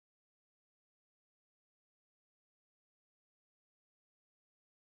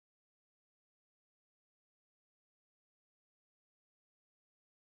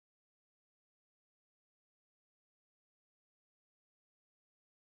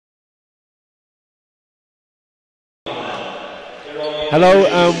Hello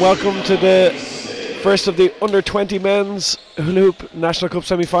and welcome to the first of the under-20 men's hula hoop National Cup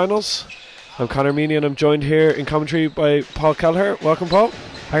semi-finals. I'm Conor Meany and I'm joined here in commentary by Paul Kelleher. Welcome, Paul.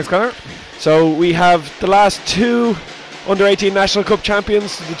 Thanks, Conor. So we have the last two under-18 National Cup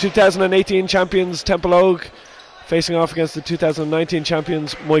champions, the 2018 champions Templeogue facing off against the 2019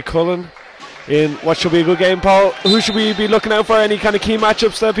 champions Moycullen in what should be a good game. Paul, who should we be looking out for? Any kind of key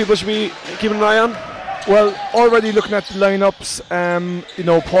matchups that people should be keeping an eye on? Well, already looking at the lineups,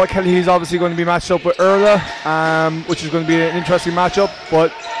 Paul Kelly is obviously going to be matched up with Erla, which is going to be an interesting matchup.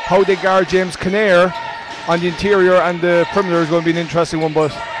 But how they guard James Kinnair on the interior and the perimeter is going to be an interesting one. But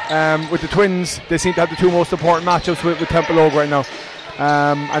with the Twins, they seem to have the two most important matchups with Templeogue right now.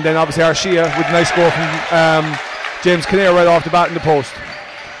 And then obviously Arshia with a nice score from James Kinnair right off the bat in the post.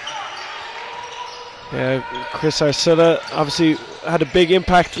 Yeah, Chris Arshia obviously had a big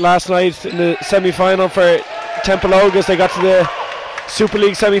impact last night in the semi-final for Templeogue as they got to the Super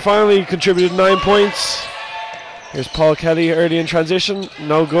League semi-final. He contributed 9 points. Here's Paul Kelly early in transition,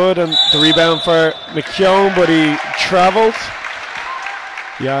 no good, and the rebound for Moycullen, but he travelled.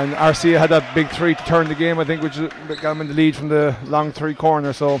 Yeah, and Arshia had that big three to turn the game, I think, which got him in the lead from the long three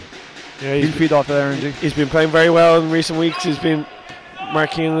corner, so yeah, he'll feed off that energy. He's been playing very well in recent weeks.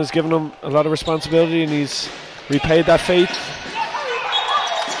 Mark Keenan has given him a lot of responsibility and he's repaid that faith.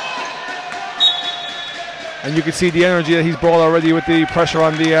 And you can see the energy that he's brought already with the pressure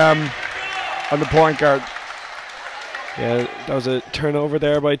on the point guard. Yeah, that was a turnover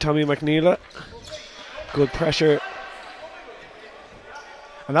there by Tommy McNeela. Good pressure.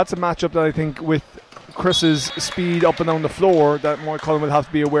 And that's a matchup that I think with Chris's speed up and down the floor that Moycullen will have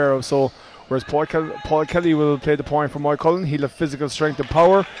to be aware of. So whereas Paul Kelly will play the point for Moycullen, he'll have physical strength and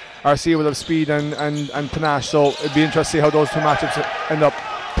power. Arshia will have speed and panache. So it'd be interesting to see how those two matchups end up.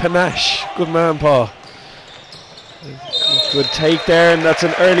 Panache, good man, Paul. Good take there, and that's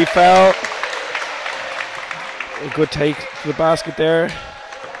an early foul. A good take to the basket there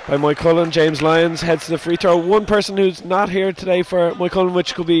by Moycullen. James Lyons heads to the free throw. One person who's not here today for Moycullen,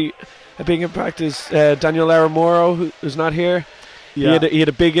 which could be a big impact, is Daniel Aramoro, who's not here. Yeah. He had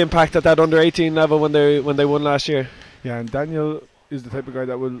a big impact at that under-18 level when they won last year. Yeah, and Daniel is the type of guy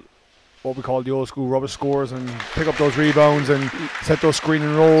that will, what we call the old school rubber scores, and pick up those rebounds and set those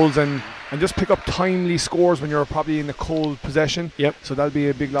screening rolls and just pick up timely scores when you're probably in a cold possession. Yep. So that'll be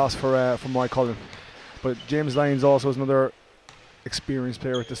a big loss for Moycullen. But James Lyons also is another experienced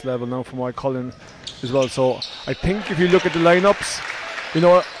player at this level now for Moycullen as well. So I think if you look at the lineups,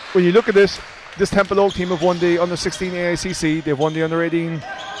 when you look at this Templeogue team have won the under-16 AICC. They've won the under-18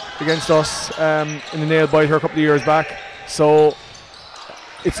 against us in the nail biter a couple of years back. So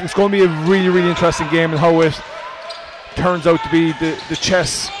it's going to be a really, really interesting game, and how it turns out to be the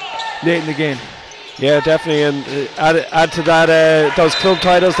chess late in the game. Yeah, definitely. And add to that those club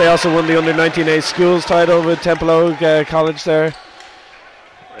titles. They also won the under-19A schools title with Templeogue College there.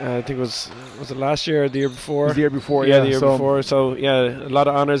 I think was it last year or the year before? It was the year before, yeah. The year before. So yeah, a lot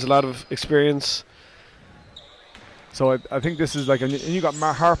of honours, a lot of experience. So I think this is like, and you got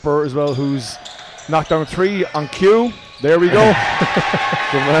Matt Harper as well, who's knocked down three on cue. There we go.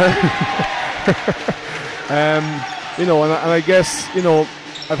 Good man. And I guess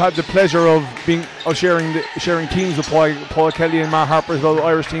I've had the pleasure of sharing teams with Paul Kelly and Matt Harper as well,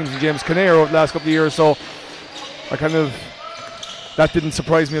 Irish teams, and James Kinnair over the last couple of years. So that didn't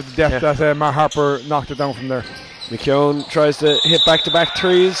surprise me at the depth that Matt Harper knocked it down from there. Moycullen tries to hit back-to-back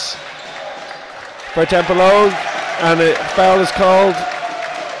threes for Templeogue, and a foul is called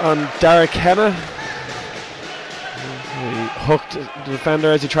on Derek Henna. He hooked the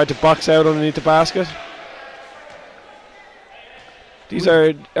defender as he tried to box out underneath the basket. These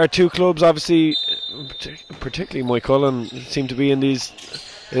are two clubs, obviously, particularly Moycullen, seem to be in these.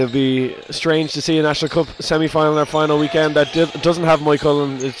 It'll be strange to see a National Cup semi-final or final weekend that doesn't have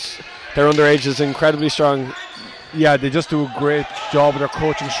Moycullen. Their underage is incredibly strong. Yeah, they just do a great job with their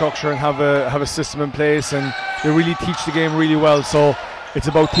coaching structure and have a system in place, and they really teach the game really well. So it's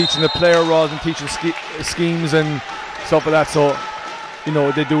about teaching the player rather than teaching schemes and stuff like that. So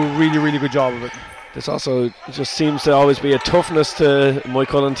they do a really, really good job of it. This also just seems to always be a toughness to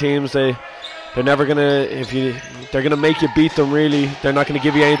Moycullen teams. They're never gonna, they're gonna make you beat them. Really, they're not gonna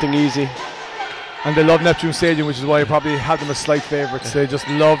give you anything easy. And they love Neptune Stadium, which is why I probably have them as slight favourites. They just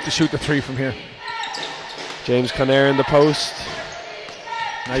love to shoot the three from here. James Kinnair in the post.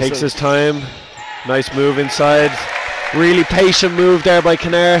 Takes his time. Nice move inside. Really patient move there by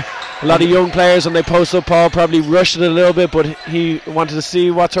Kinnair. A lot of young players, when they post up, Paul probably rushed it a little bit, but he wanted to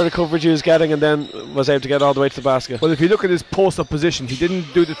see what sort of coverage he was getting and then was able to get all the way to the basket. Well, if you look at his post-up position, he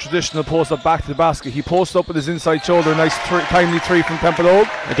didn't do the traditional post-up back to the basket. He posted up with his inside shoulder. Nice timely three from Templeogue.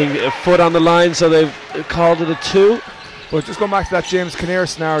 I think a foot on the line, so they've called it a 2. But just going back to that James Kinnear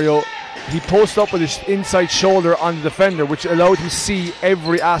scenario, he posted up with his inside shoulder on the defender, which allowed him to see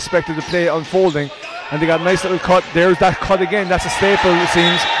every aspect of the play unfolding. And they got a nice little cut. There's that cut again. That's a staple, it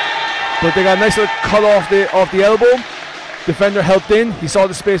seems. But they got a nice little cut off the elbow. Defender helped in. He saw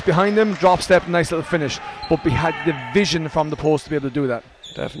the space behind him. Drop step, nice little finish. But he had the vision from the post to be able to do that.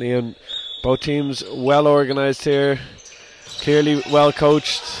 Definitely, and both teams well organised here. Clearly well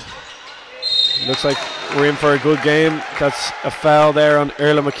coached. Looks like we're in for a good game. That's a foul there on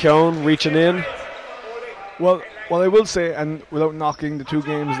Erla McKeown reaching in. Well, what I will say, and without knocking the two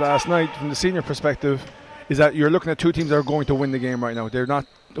games last night, from the senior perspective, is that you're looking at two teams that are going to win the game right now. They're not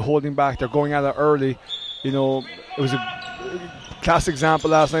holding back. They're going at it early. You know, it was a classic example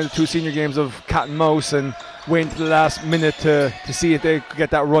last night, the two senior games of cat and mouse, and waiting to the last minute to see if they could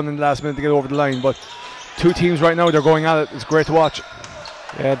get that run in the last minute to get over the line. But two teams right now, they're going at it. It's great to watch.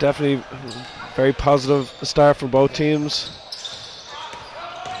 Yeah, definitely very positive start for both teams.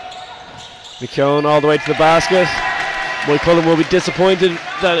 McKeown all the way to the basket. Moycullen will be disappointed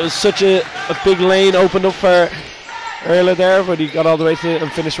that it was such a big lane opened up for Erla there, but he got all the way to it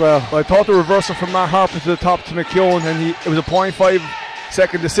and finished well. I thought the reversal from Matt Harper to the top to McKeown, and it was a 0.5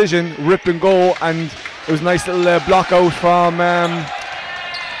 second decision, rip and go, and it was a nice little block out from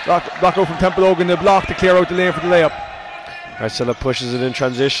Templeogue in the block to clear out the lane for the layup. Arcilla pushes it in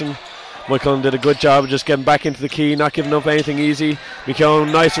transition. Moycullen did a good job of just getting back into the key, not giving up anything easy.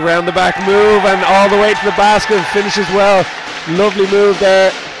 McKeown, nice around the back move and all the way to the basket, finishes well. Lovely move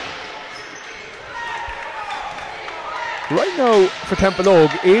there. Right now for Templeogue,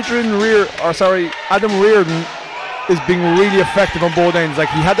 Adam Reardon is being really effective on both ends. Like,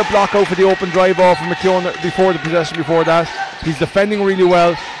 he had the block out for the open drive off from McKeown before the possession before that. He's defending really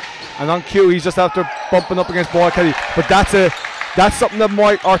well, and on cue he's just after bumping up against Paul Kelly. But that's something that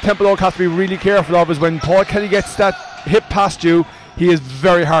Templeogue has to be really careful of, is when Paul Kelly gets that hit past you, he is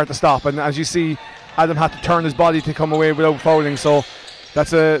very hard to stop. And as you see, Adam had to turn his body to come away without fouling. So that's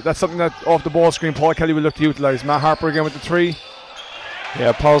something that off the ball screen Paul Kelly will look to utilise. Matt Harper again with the three.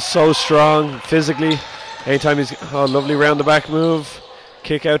 Yeah, Paul's so strong physically. Anytime he's lovely round the back move,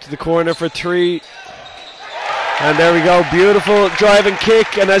 kick out to the corner for three, and there we go, beautiful drive and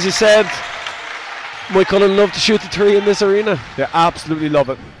kick. And as you said, Moycullen love to shoot the three in this arena. They absolutely love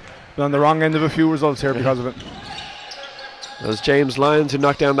it. But on the wrong end of a few results here because of it. That was James Lyons who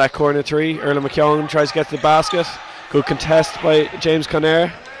knocked down that corner three. Erla McKeown tries to get to the basket. Good contest by James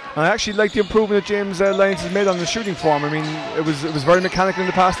Conair. And I actually like the improvement that James Lyons has made on the shooting form. I mean, it was very mechanical in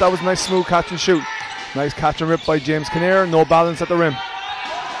the past. That was a nice smooth catch and shoot. Nice catch and rip by James Conair. No balance at the rim.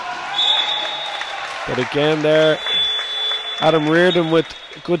 But again there, Adam Reardon with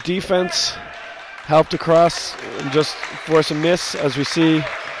good defense. Helped across and just force a miss, as we see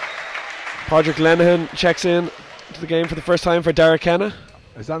Padraig Lenihan checks in to the game for the first time for Dara Kenna.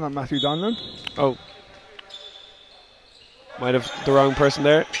 Is that not Matthew Donlan? Oh, might have the wrong person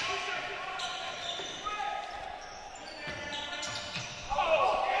there.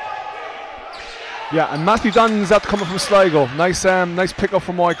 Yeah, and Matthew Donlan is out coming from Sligo. Nice pick up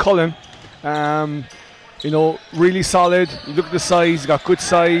from Moycullen. You know, really solid. You look at the size, he's got good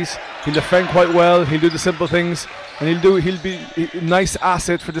size. He'll defend quite well. He'll do the simple things, and he'll be a nice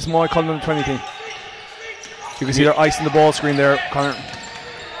asset for this Moycullen under 20 team. You can see they're icing the ball screen there, Connor.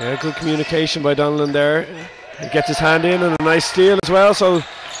 Yeah, good communication by Donlan there. He gets his hand in and a nice steal as well. So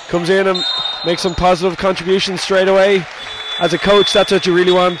comes in and makes some positive contributions straight away. As a coach, that's what you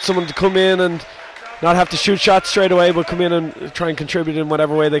really want, someone to come in and not have to shoot shots straight away, but come in and try and contribute in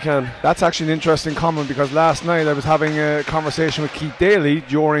whatever way they can. That's actually an interesting comment, because last night I was having a conversation with Keith Daly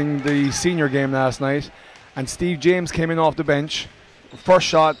during the senior game last night, and Steve James came in off the bench. First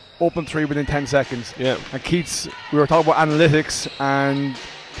shot, open three within 10 seconds. Yeah. And we were talking about analytics, and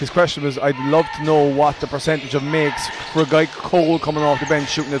his question was, I'd love to know what the percentage of makes for a guy Cole coming off the bench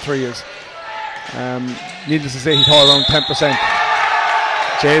shooting the three is. Needless to say, he thought around 10%.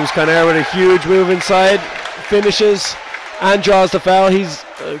 James Conair with a huge move inside, finishes and draws the foul. He's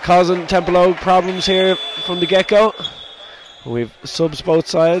causing Templeogue problems here from the get-go. We've subs both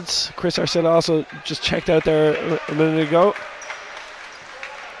sides. Chris Arcilla also just checked out there a minute ago.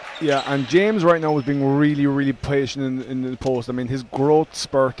 Yeah, and James right now is being really, really patient in the post. I mean, his growth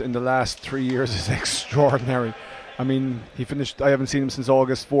spurt in the last 3 years is extraordinary. I mean, he finished, I haven't seen him since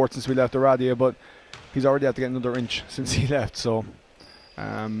August 4th, since we left Aradia, but he's already had to get another inch since he left, so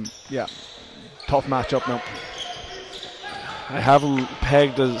Yeah, tough matchup now. I have him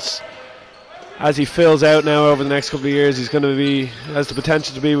pegged as he fills out now over the next couple of years. He's going to be, has the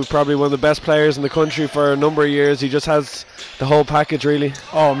potential to be probably one of the best players in the country for a number of years. He just has the whole package, really.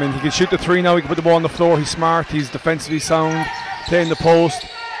 Oh, I mean, he can shoot the three now. He can put the ball on the floor. He's smart. He's defensively sound, playing the post.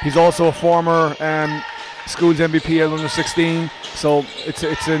 He's also a former schools MVP at under 16. So it's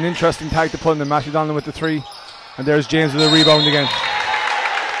an interesting tag to put in the Matthew Donlan with the three. And there's James with the rebound again.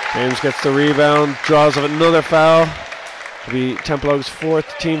 James gets the rebound, draws of another foul. It'll be Templeogue's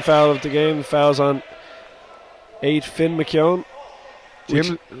 4th team foul of the game. Fouls on 8 Finn McKeown,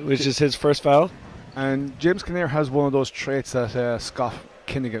 which is his first foul. And James Kinnear has one of those traits that Scott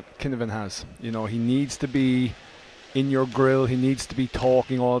Kinnivan has. You know, he needs to be in your grill. He needs to be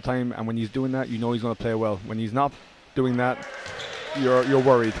talking all the time. And when he's doing that, you know he's going to play well. When he's not doing that, you're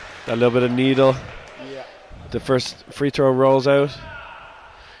worried. A little bit of needle. Yeah. The first free throw rolls out.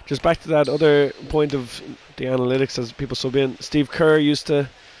 Just back to that other point of the analytics as people sub in. Steve Kerr used to,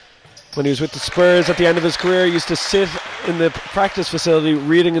 when he was with the Spurs at the end of his career, used to sit in the practice facility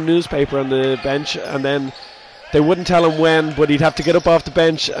reading a newspaper on the bench, and then they wouldn't tell him when, but he'd have to get up off the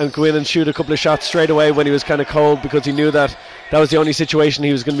bench and go in and shoot a couple of shots straight away when he was kind of cold, because he knew that that was the only situation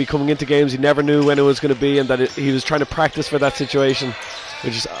he was going to be coming into games. He never knew when it was going to be, and that he was trying to practice for that situation,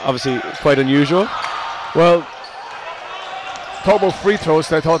 which is obviously quite unusual. Well, talk about free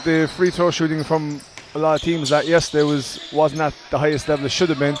throws. I thought the free throw shooting from a lot of teams, that yes, there wasn't at the highest level it should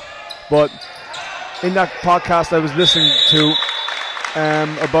have been, but in that podcast I was listening to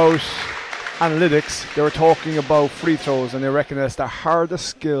about analytics, they were talking about free throws, and they reckon it's the hardest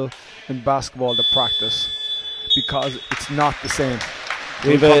skill in basketball to practice because it's not the same.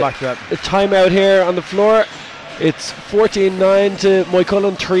 We'll come back to that. A timeout here on the floor. It's 14-9 to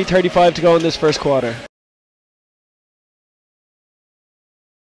Moycullen, 3:35 to go in this first quarter.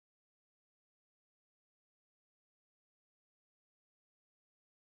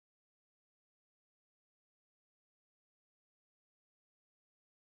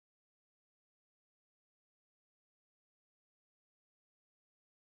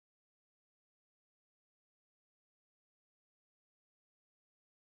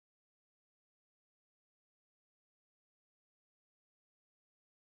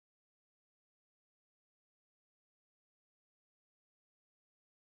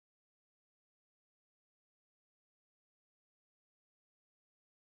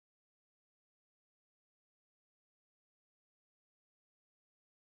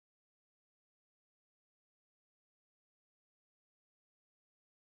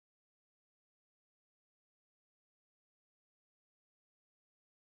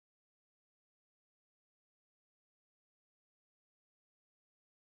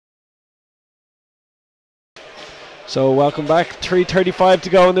 So welcome back, 3:35 to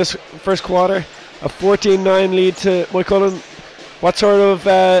go in this first quarter. A 14-9 lead to Moycullen. What sort of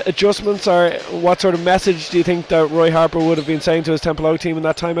adjustments or what sort of message do you think that Roy Harper would have been saying to his Templeogue team in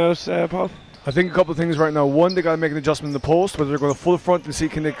that timeout, Paul? I think a couple of things right now. One, they got to make an adjustment in the post, whether they're going to full front and see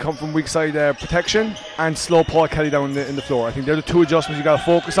can they come from weak side protection and slow Paul Kelly down in the floor. I think they're the two adjustments you got to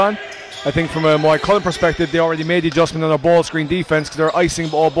focus on. I think from a Moycullen perspective, they already made the adjustment on their ball screen defense because they're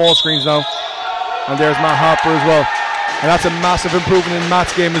icing all ball screens now. And there's Matt Harper as well. And that's a massive improvement in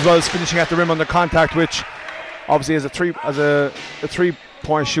Matt's game as well as finishing at the rim under contact, which obviously as a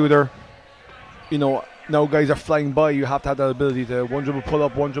three-point shooter, you know, now guys are flying by. You have to have that ability to one dribble pull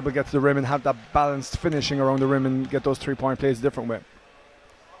up, one dribble get to the rim, and have that balanced finishing around the rim and get those three-point plays a different way.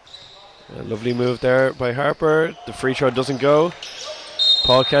 A lovely move there by Harper. The free throw doesn't go.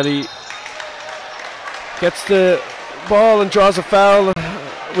 Paul Kelly gets the ball and draws a foul,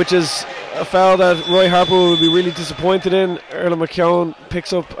 which is a foul that Roy Harper will be really disappointed in. Erlen McKeown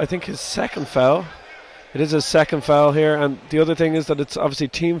picks up, I think, his second foul. It is his second foul here, and the other thing is that it's obviously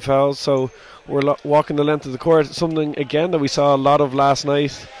team fouls, so we're walking the length of the court. Something, again, that we saw a lot of last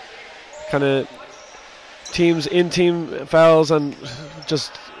night. Kind of teams in team fouls and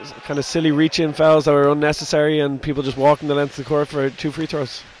just kind of silly reach-in fouls that were unnecessary, and people just walking the length of the court for 2 free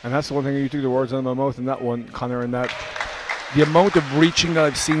throws. And that's the one thing you took the words out of my mouth in that one, Connor, and that the amount of reaching that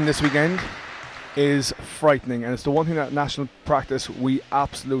I've seen this weekend is frightening, and it's the one thing that national practice we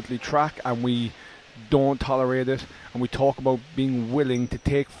absolutely track and we don't tolerate it, and we talk about being willing to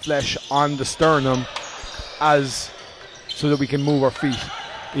take flesh on the sternum so that we can move our feet,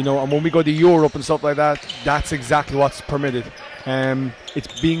 you know. And when we go to Europe and stuff like that, that's exactly what's permitted.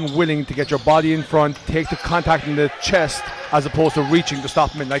 It's being willing to get your body in front, take the contact in the chest as opposed to reaching to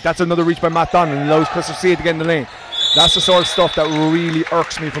stop him. Like, that's another reach by Matt Donlan and allows Chris to see it to get in the lane. That's the sort of stuff that really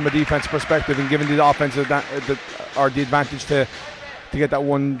irks me from a defense perspective, and giving the offense or the advantage to to get that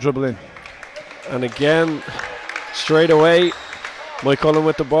one dribble in. And again, straight away, Moycullen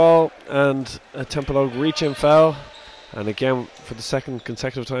with the ball, and a Templeogue reach-in foul. And again, for the second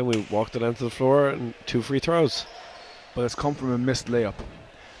consecutive time, we walked it onto the floor and 2 free throws. But it's come from a missed layup.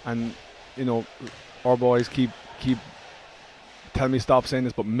 And, you know, our boys keep telling me stop saying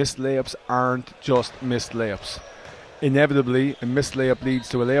this, but missed layups aren't just missed layups. Inevitably, a missed layup leads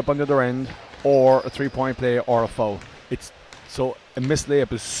to a layup on the other end, or a 3-point play, or a foul. So a missed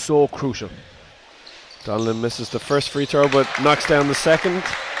layup is so crucial. Donlan misses the first free throw, but knocks down the second,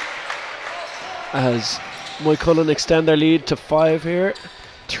 as Moycullen extend their lead to 5 here.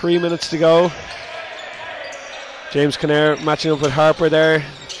 3 minutes to go. James Kinnair matching up with Harper there,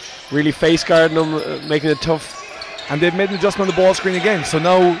 really face guarding them, making it tough. And they've made an adjustment on the ball screen again. So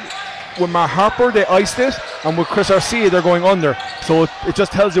now with Matt Harper, they iced it, and with Chris Arcia, they're going under. So it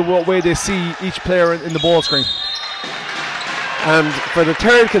just tells you what way they see each player in the ball screen. And for the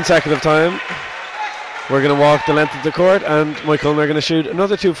 3rd consecutive time, we're going to walk the length of the court, and Moycullen are going to shoot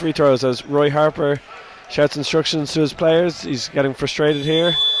another 2 free throws as Roy Harper shouts instructions to his players. He's getting frustrated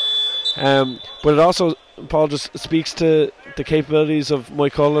here. But it also, Paul, just speaks to the capabilities of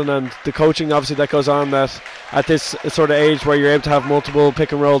Moycullen and the coaching obviously that goes on, that at this sort of age where you're able to have multiple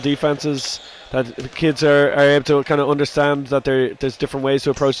pick and roll defenses, that the kids are able to kind of understand that there's different ways to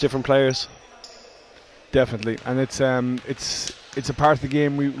approach different players. Definitely, and it's a part of the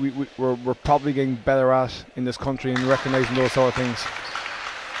game we're probably getting better at in this country, and recognising those sort of things.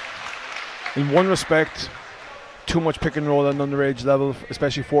 In one respect, too much pick and roll at an underage level,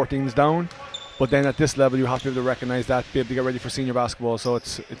 especially 14s down. But then at this level, you have to be able to recognise that, be able to get ready for senior basketball. So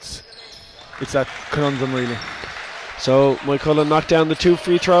it's that conundrum really. So Moycullen knocked down the 2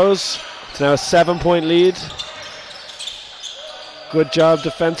 free throws. It's now a 7-point lead. Good job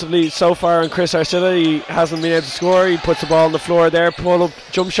defensively so far on Chris Arcilla. He hasn't been able to score. He puts the ball on the floor there, pull up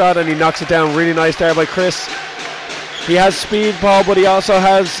jump shot, and he knocks it down. Really nice there by Chris. He has speed, Paul, but he also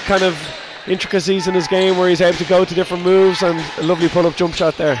has kind of intricacies in his game where he's able to go to different moves, and a lovely pull-up jump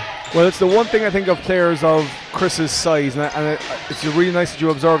shot there. Well, it's the one thing I think of players of Chris's size, and it's really nice that you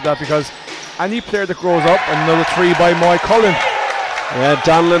observe that, because any player that grows up, another 3 by Moycullen. Yeah,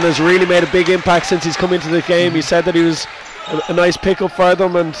 Donlan has really made a big impact since he's come into the game. He said that he was a nice pickup for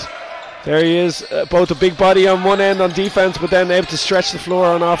them, and there he is, both a big body on one end on defense, but then able to stretch the floor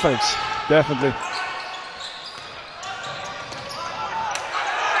on offense. Definitely.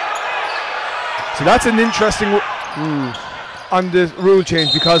 So that's an interesting on the rule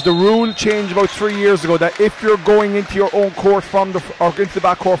change, because the rule changed about 3 years ago that if you're going into your own court or into the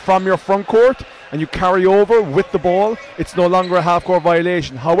back court from your front court and you carry over with the ball, it's no longer a half-court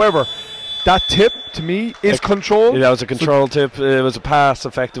violation. However, that tip to me is control. Yeah, that was a control tip. It was a pass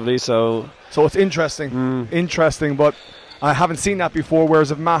effectively. So it's interesting. Interesting, but I haven't seen that before. Whereas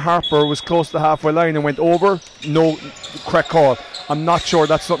if Matt Harper was close to the halfway line and went over, no, correct call. I'm not sure.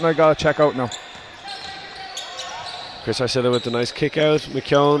 That's something I gotta check out now. Chris Arcilla with the nice kick out.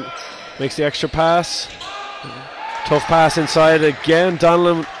 McKeown makes the extra pass. Tough pass inside again.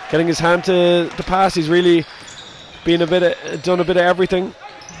 Donlan getting his hand to the pass. He's really been done a bit of everything.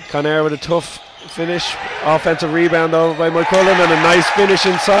 Conair with a tough finish. Offensive rebound though by Moycullen, and a nice finish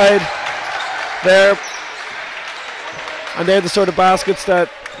inside there. And they're the sort of baskets that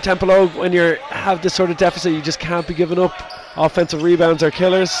Templeogue, when you have this sort of deficit, you just can't be giving up. Offensive rebounds are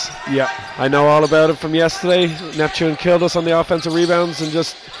killers. Yeah, I know all about it from yesterday. Neptune killed us on the offensive rebounds, and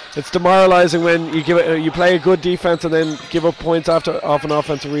just it's demoralising when you play a good defense and then give up points off an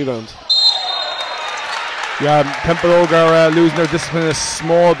offensive rebound. Yeah, Templeogue are losing their discipline a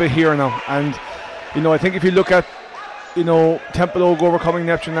small bit here now, and I think if you look at Templeogue overcoming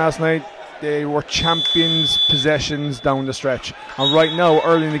Neptune last night, they were champions possessions down the stretch, and right now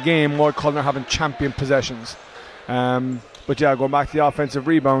early in the game, Moycullen are having champion possessions. But yeah, going back to the offensive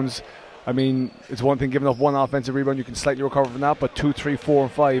rebounds, I mean, it's one thing giving up one offensive rebound, you can slightly recover from that, but 2, 3, 4,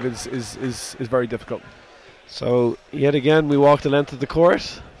 and 5 is very difficult. So yet again, we walk the length of the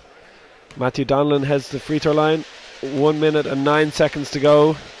court. Matthew Donlan heads to the free throw line. 1 minute and 9 seconds to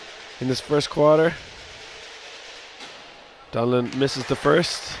go in this first quarter. Donlan misses the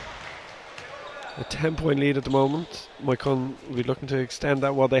first. A 10-point lead at the moment. Moycullen will be looking to extend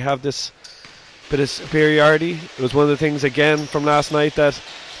that while they have this bit of superiority. It was one of the things again from last night that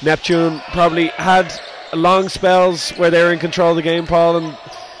Neptune probably had long spells where they were in control of the game, Paul, and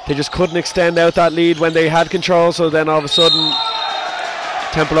they just couldn't extend out that lead when they had control. So then all of a sudden,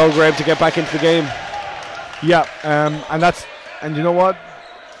 Templeogue were able to get back into the game. Yeah, and you know what?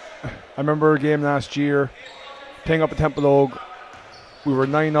 I remember a game last year, playing up at Templeogue. We were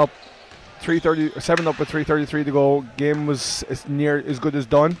 9 up 7 up with 3:33 to go. Game was as near as good as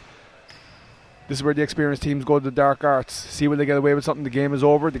done. This is where the experienced teams go to the dark arts. See when they get away with something, the game is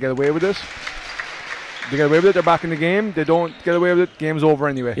over. They get away with it. They get away with it, they're back in the game. They don't get away with it, game's over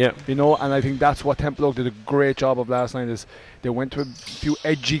anyway. Yeah. You know, and I think that's what Templeogue did a great job of last night, is they went to a few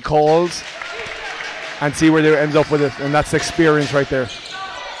edgy calls and see where they end up with it, and that's the experience right there.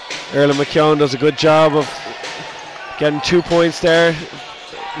 Erlen McKeown does a good job of getting 2 points there.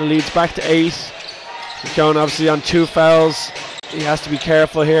 The lead's back to 8. McKeown obviously on 2 fouls. He has to be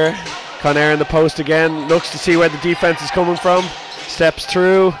careful here. Conair in the post again, looks to see where the defense is coming from, steps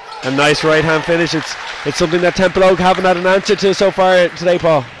through, a nice right hand finish. It's something that Templeogue haven't had an answer to so far today,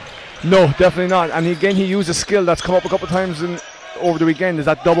 Paul. No, definitely not. And again, he used a skill that's come up a couple of times over the weekend, is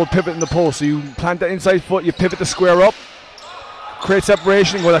that double pivot in the post. So you plant that inside foot, you pivot to square up, create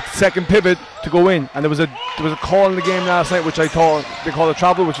separation, and go that second pivot to go in. And there was a call in the game last night which I thought they called a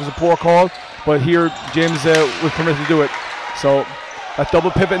travel, which was a poor call, but here James was permitted to do it. So that double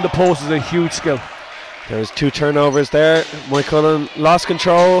pivot in the post is a huge skill. There's 2 turnovers there. Moycullen lost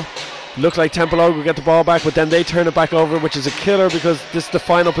control. Looked like Templeogue would get the ball back, but then they turn it back over, which is a killer because this is the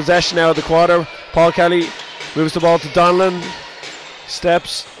final possession now of the quarter. Paul Kelly moves the ball to Donlan.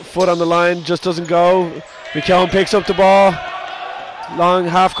 Steps, foot on the line, just doesn't go. McKeown picks up the ball. Long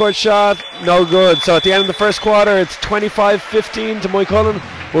half-court shot, no good. So at the end of the first quarter, it's 25-15 to Moycullen.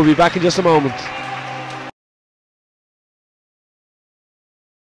 We'll be back in just a moment.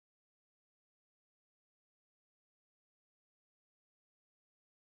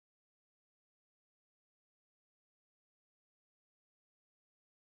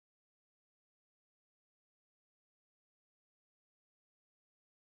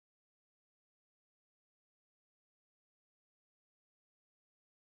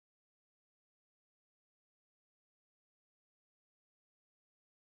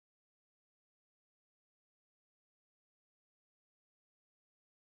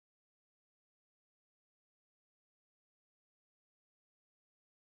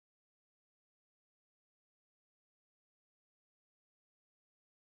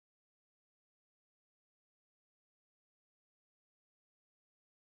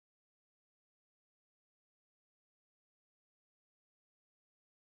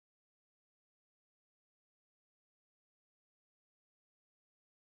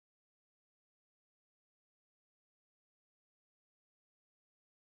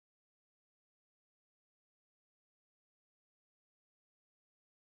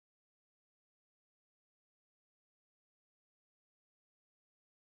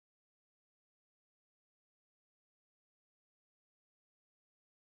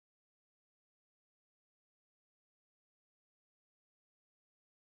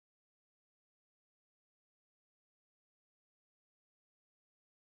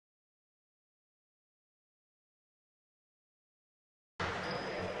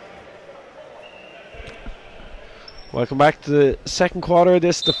 Welcome back to the second quarter.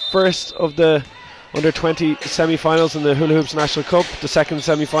 This is the first of the under-20 semi-finals in the Hula Hoops National Cup. The second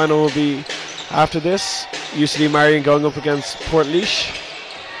semi-final will be after this. UCD Marion going up against Port Leash.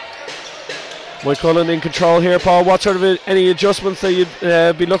 Moycullen in control here, Paul. What sort of any adjustments that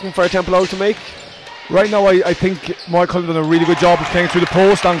you'd be looking for Templeogue to make? Right now, I think Moycullen done a really good job of playing through the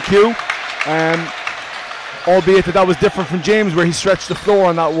post on cue. Albeit that was different from James, where he stretched the floor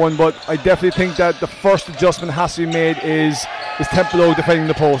on that one, but I definitely think that the first adjustment has to be made is Templeogue defending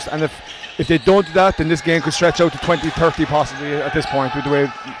the post, and if they don't do that, then this game could stretch out to 20-30 possibly at this point with the way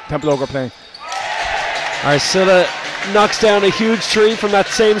Templeogue are playing. Arcilla knocks down a huge 3 from that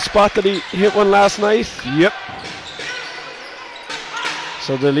same spot that he hit one last night. Yep.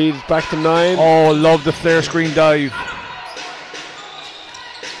 So the lead's back to 9. Oh, love the flare screen dive.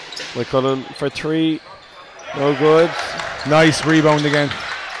 Moycullen for 3. No good. Nice rebound again.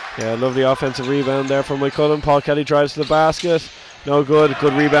 Yeah, lovely offensive rebound there from Moycullen. Paul Kelly drives to the basket. No good.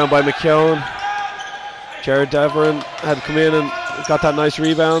 Good rebound by McKeown. Jared Deverin had to come in and got that nice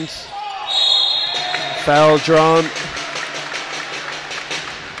rebound. Foul drawn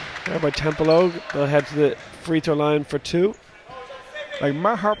there by Templeogue. They'll head to the free throw line for 2. Like,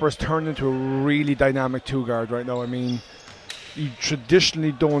 Matt Harper's turned into a really dynamic 2-guard right now. I mean, you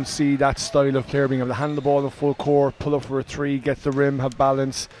traditionally don't see that style of player being able to handle the ball in full court, pull up for a 3, get the rim, have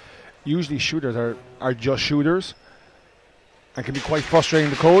balance. Usually shooters are just shooters and can be quite frustrating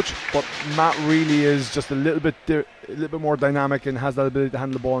to coach, but Matt really is just a little bit more dynamic and has that ability to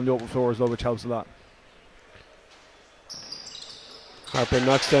handle the ball on the open floor as well, which helps a lot. Harper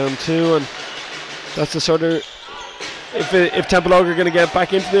knocks down 2, and that's the sort of, if Templeogue are going to get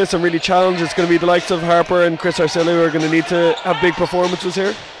back into this and really challenge, it's going to be the likes of Harper and Chris Arcilla who are going to need to have big performances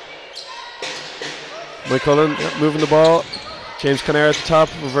here. Moycullen moving the ball. James Conair at the top,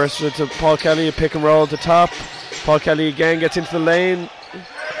 reverses it to Paul Kelly, a pick and roll at the top. Paul Kelly again gets into the lane.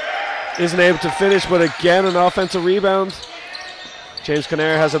 Isn't able to finish, but again an offensive rebound. James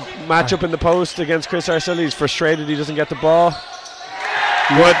Conair has a matchup in the post against Chris Arcilla. He's frustrated he doesn't get the ball.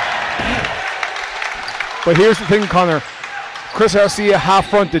 But here's the thing, Connor. Chris Arcilla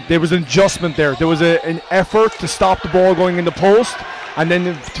half-fronted. There was an adjustment there. There was an effort to stop the ball going in the post. And then,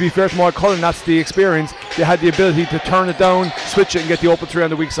 to be fair to Moycullen, that's the experience. They had the ability to turn it down, switch it, and get the open three on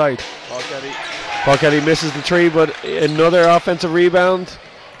the weak side. Paul Kelly misses the three, but another offensive rebound.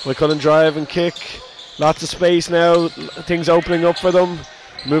 Moycullen drive and kick. Lots of space now. Things opening up for them.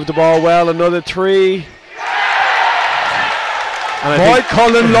 Move the ball well. Another three.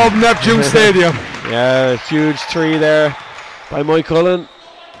 Moycullen love Neptune Stadium. Yeah, huge three there by Moycullen.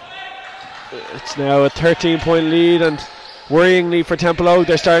 It's now a 13-point lead, and worryingly for Templeogue,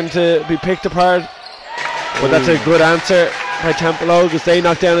 they're starting to be picked apart. But that's a good answer by Templeogue as they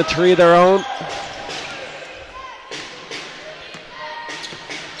knock down a three of their own.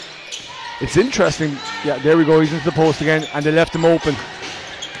 It's interesting. Yeah, there we go. He's into the post again, and they left him open.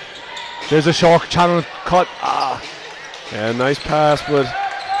 There's a short channel cut. Yeah, nice pass, but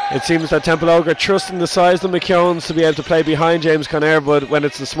it seems that Templeogue are trusting the size of the McKeowns to be able to play behind James Conair, but when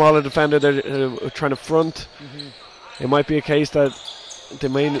it's the smaller defender they're trying to front, it might be a case that they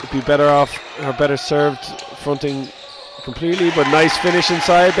may be better off or better served fronting completely. But nice finish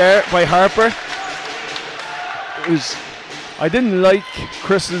inside there by Harper. I didn't like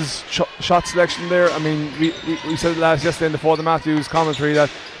Chris's shot selection there. I mean, we said it yesterday in the Father Matthews commentary that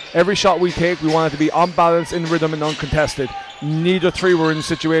every shot we take, we want it to be on balance, in rhythm, and uncontested. Neither three were in the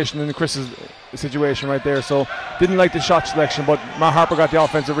situation, in Chris's situation right there. So, didn't like the shot selection, but Matt Harper got the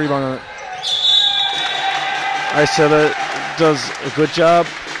offensive rebound on it. Arcilla does a good job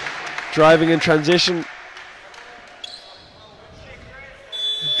driving in transition.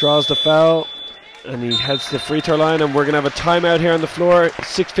 Draws the foul, and he heads to the free throw line, and we're going to have a timeout here on the floor.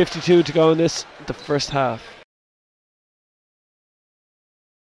 6:52 to go in the first half.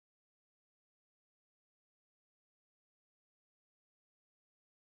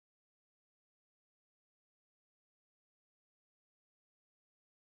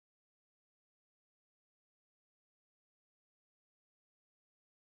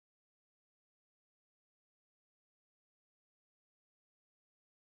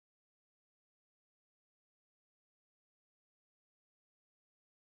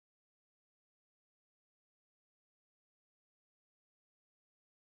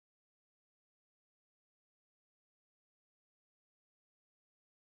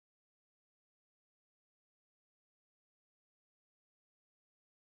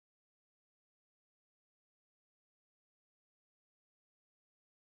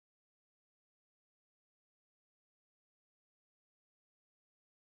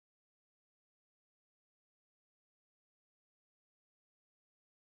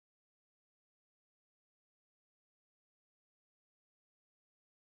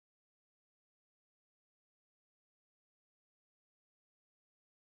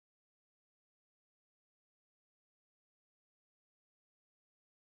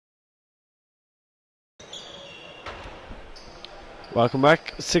 Welcome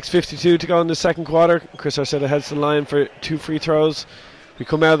back. 6:52 to go in the second quarter. Chris Arcilla heads to the line for 2 free throws. We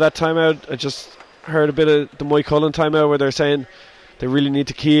come out of that timeout. I just heard a bit of the Moycullen timeout where they're saying they really need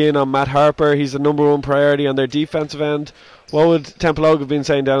to key in on Matt Harper. He's the #1 priority on their defensive end. What would Templeogue have been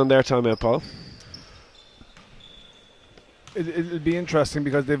saying down in their timeout, Paul? It'll be interesting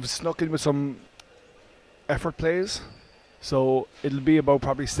because they've snuck in with some effort plays. So it'll be about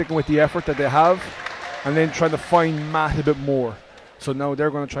probably sticking with the effort that they have and then trying to find Matt a bit more. So now they're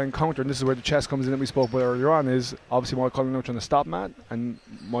going to try and counter, and this is where the chess comes in that we spoke about earlier on, is obviously Moycullen now trying to stop Matt, and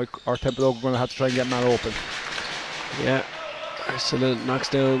our Templeogue are going to have to try and get Matt open. Yeah, Arcilla knocks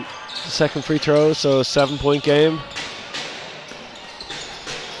down the second free throw, so a 7-point game.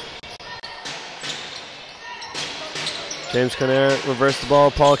 James Conair reversed the ball,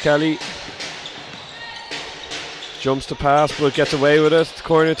 Paul Kelly jumps to pass but gets away with it.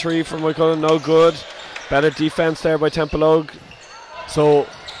 Corner three from Moycullen, no good. Better defense there by Templeogue. So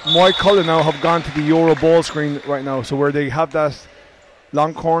Moycullen now have gone to the Euro ball screen right now, so where they have that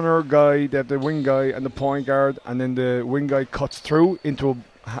long corner guy, they have the wing guy and the point guard, and then the wing guy cuts through into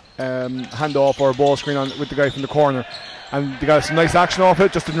a handoff or a ball screen with the guy from the corner, and they got some nice action off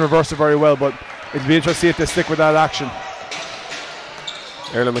it, just didn't reverse it very well, but it'd be interesting to see if they stick with that action.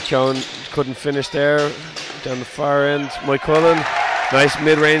 Erlen McKeown couldn't finish there down the far end. Moycullen, nice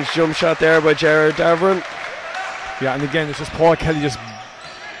mid-range jump shot there by Jared Davern. Yeah, and again, it's just Paul Kelly just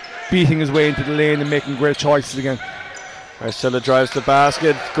beating his way into the lane and making great choices again. Arcilla drives the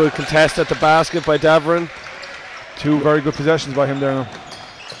basket. Good contest at the basket by Davern. 2 very good possessions by him there now.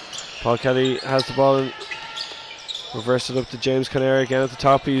 Paul Kelly has the ball and reverses it up to James Conner again at the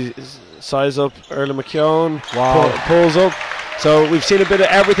top. He size up Erlen McKeown. Wow. Pulls up. So we've seen a bit of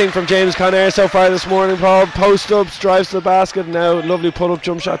everything from James Conner so far this morning, Paul. Post ups, drives to the basket. Now lovely pull up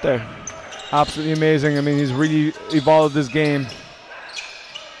jump shot there. Absolutely amazing. I mean, he's really evolved this game.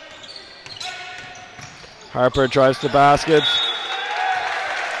 Harper drives to the basket.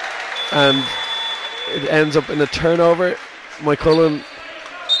 And it ends up in a turnover. Moycullen,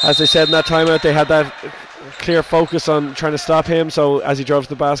 as they said in that timeout, they had that clear focus on trying to stop him. So as he drove to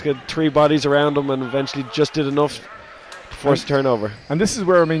the basket, 3 bodies around him and eventually just did enough to force a turnover. And this is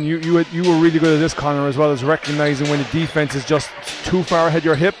where, I mean, you were really good at this, Connor, as well as recognising when the defence is just too far ahead of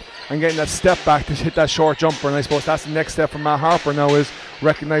your hip and getting that step back to hit that short jumper. And I suppose that's the next step for Matt Harper now, is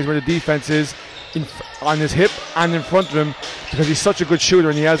recognise where the defence is on his hip and in front of him, because he's such a good shooter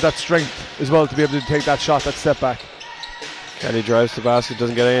and he has that strength as well to be able to take that shot, that step back. Kelly drives the basket,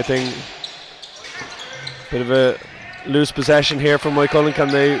 doesn't get anything. Bit of a loose possession here from Moycullen. Can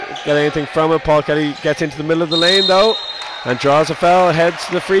they get anything from it? Paul Kelly gets into the middle of the lane though and draws a foul, heads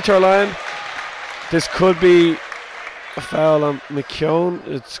to the free throw line. This could be a foul on McKeown.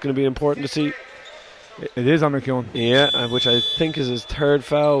 It's going to be important to see. It is on McKeown. Yeah, which I think is his 3rd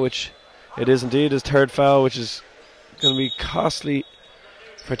foul, which it is indeed his 3rd foul, which is going to be costly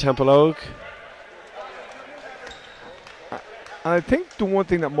for Templeogue. And I think the one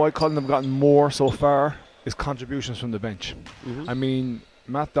thing that Moycullen have gotten more so far is contributions from the bench. I mean,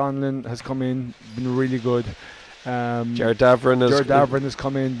 Matt Donlan has come in, been really good. Jared Davern has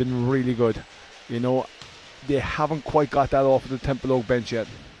come in, been really good. You know, they haven't quite got that off of the Templeogue bench yet.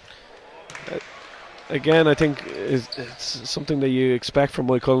 Again, I think it's something that you expect from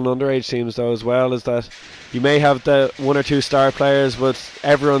Moycullen underage teams though as well, is that you may have the 1 or 2 star players, but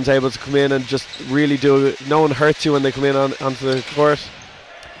everyone's able to come in and just really do it. No one hurts you when they come in onto the court.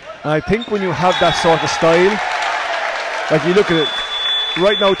 And I think when you have that sort of style, like you look at it,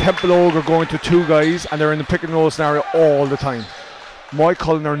 right now Templeogue are going to 2 guys and they're in the pick and roll scenario all the time.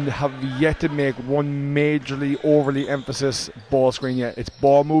 Moycullen have yet to make one majorly overly emphasis ball screen yet. It's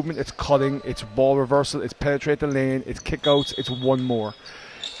ball movement, it's cutting, it's ball reversal, it's penetrate the lane, it's kickouts, it's one more.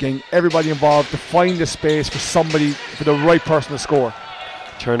 Getting everybody involved to find the space for somebody, for the right person to score.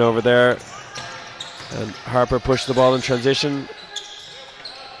 Turnover there. And Harper pushed the ball in transition.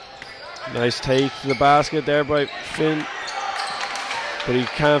 Nice take to the basket there by Finn. But he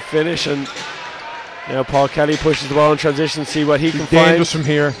can't finish, and now Paul Kelly pushes the ball in transition, see what he can find. Dangerous from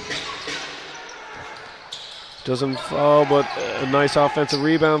here. Doesn't fall, but a nice offensive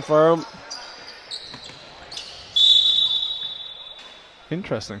rebound for him.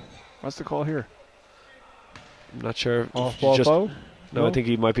 Interesting. What's the call here? I'm not sure. Off ball foul? No, I think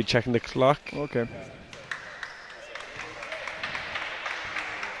he might be checking the clock. Okay.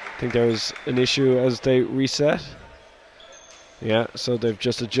 I think there was an issue as they reset. Yeah, so they've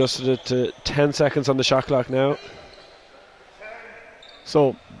just adjusted it to 10 seconds on the shot clock now.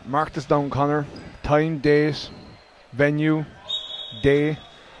 So, mark this down, Connor. Time, date, venue, day.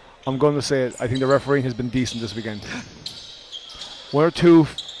 I'm going to say it. I think the refereeing has been decent this weekend. 1 or 2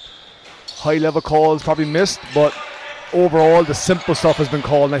 high-level calls probably missed, but overall the simple stuff has been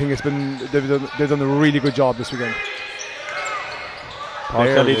called, and I think it's been they've done a really good job this weekend. Paul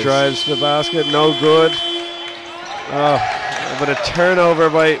Kelly drives to the basket, no good. But a turnover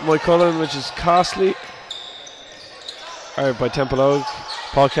by Moycullen, which is costly. Or by Templeogue.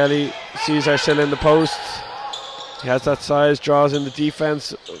 Paul Kelly sees Arcilla in the post. He has that size, draws in the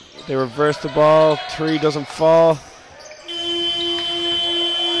defense. They reverse the ball. 3 doesn't fall.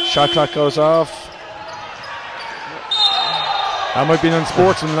 Shot clock goes off. That might be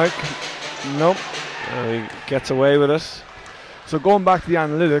unsportsmanlike. Nope. He gets away with it. So going back to the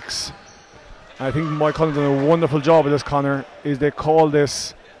analytics, I think Moycullen's done a wonderful job of this, Connor, is they call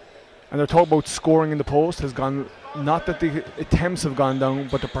this, and they're talking about scoring in the post has gone, not that the attempts have gone down,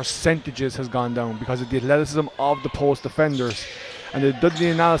 but the percentages has gone down because of the athleticism of the post defenders. And they did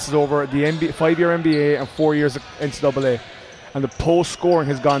the analysis over the 5-year NBA and 4 years of NCAA, and the post scoring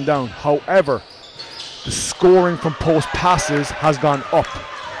has gone down. However, the scoring from post passes has gone up,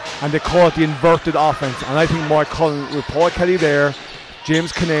 and they call it the inverted offense. And I think Moycullen, with Paul Kelly there,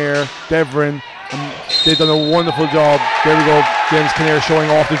 James Conner, Devrin, and they've done a wonderful job. There we go, James Conner showing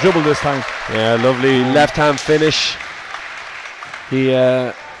off the dribble this time. Yeah, lovely left-hand finish. He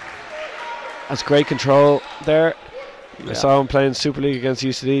has great control there. I saw him playing Super League against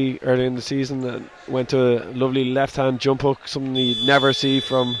UCD early in the season and went to a lovely left-hand jump hook, something you'd never see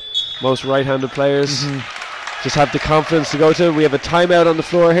from most right-handed players just have the confidence to go to it. We have a timeout on the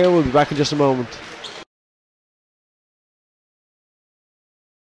floor here. We'll be back in just a moment.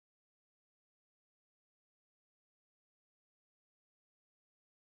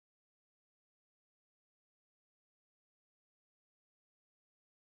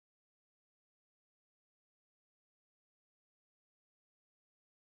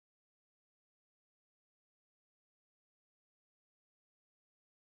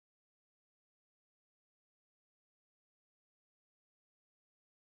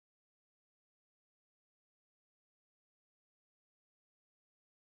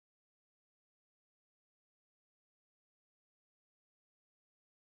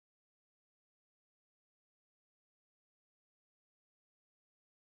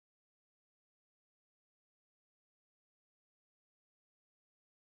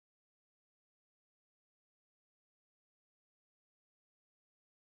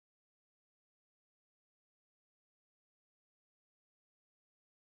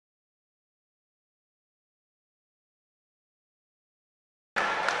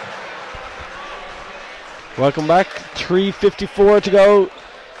 Welcome back. 3:54 to go.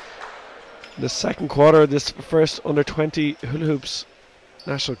 The second quarter of this first under-20 Hula Hoops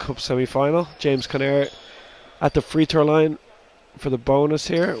National Cup semi-final. James Conair at the free throw line for the bonus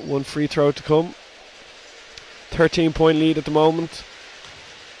here. One free throw to come. 13-point lead at the moment.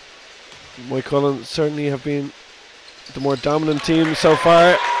 Moycullen certainly have been the more dominant team so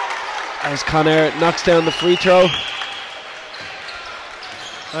far as Conair knocks down the free throw.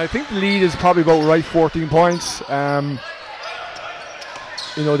 I think the lead is probably about right, 14 points. You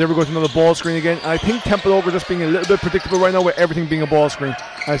know, they were going to another ball screen again. I think Templeogue are just being a little bit predictable right now with everything being a ball screen.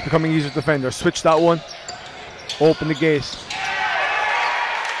 And it's becoming easier to defend. They're switch that one. Open the gate.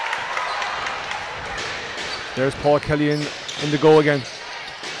 There's Paul Kelly in the goal again.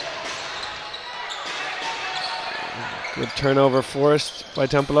 Good turnover forced by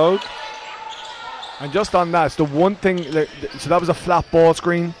Templeogue. And just on that, it's the one thing, so that was a flat ball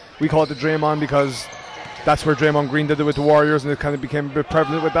screen. We call it the Draymond because that's where Draymond Green did it with the Warriors, and it kind of became a bit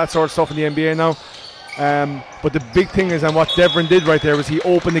prevalent with that sort of stuff in the NBA now. But the big thing is, and what Devon did right there was he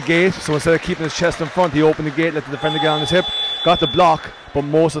opened the gate, so instead of keeping his chest in front, he opened the gate, let the defender get on his hip, got the block, but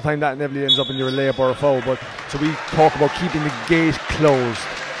most of the time that inevitably ends up in your layup or a foul. But so we talk about keeping the gate closed.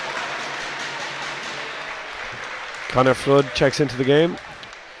 Connor Flood checks into the game.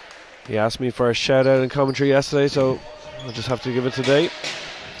 He asked me for a shout out in commentary yesterday, so I'll just have to give it today.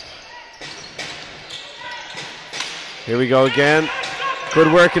 Here we go again.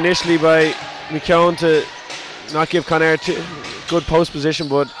 Good work initially by Moycullen to not give Conair good post position,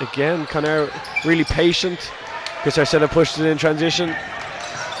 but again, Conair really patient. Chris Arcetta pushed it in transition.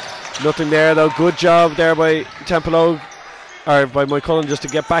 Nothing there though. Good job there by Templeogue, or by Moycullen, just to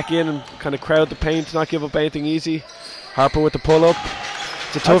get back in and kind of crowd the paint, not give up anything easy. Harper with the pull up.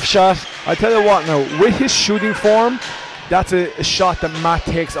 It's a tough shot. I tell you what now, with his shooting form, that's a shot that Matt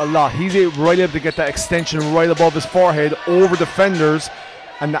takes a lot. He's right able to get that extension right above his forehead over defenders,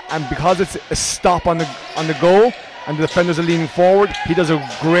 and because it's a stop on the goal and the defenders are leaning forward, he does a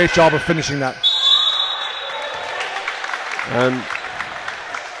great job of finishing that. And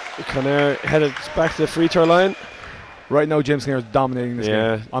Conair headed back to the free throw line. Right now James Conair is dominating this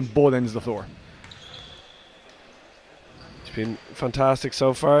game on both ends of the floor. It's been fantastic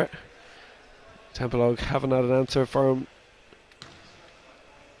so far. Templeogue haven't had an answer for him.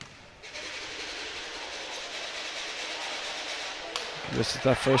 Misses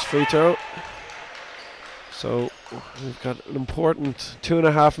that first free throw. So we've got an important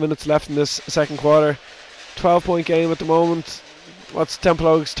 2.5 minutes left in this second quarter. 12-point game at the moment. What's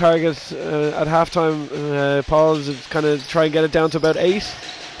Templeogue's target at halftime, Paul? Is it kind of try and get it down to about 8?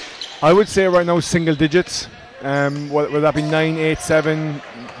 I would say right now single digits. Whether that be 9, 8, 7,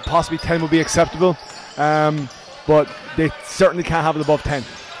 possibly 10 would be acceptable. But they certainly can't have it above 10.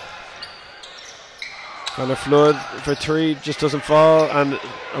 Connor Flood for 3 just doesn't fall, and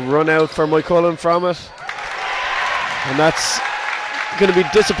a run out for Moycullen from it. And that's going to be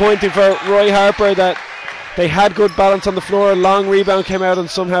disappointing for Roy Harper, that they had good balance on the floor. Long rebound came out and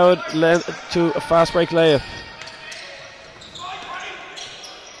somehow it led to a fast break layup.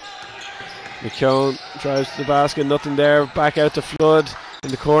 Moycullen drives to the basket, nothing there. Back out to Flood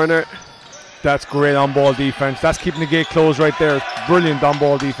in the corner. That's great on ball defense. That's keeping the gate closed right there. Brilliant on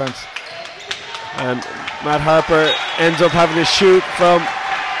ball defense. And Matt Harper ends up having to shoot from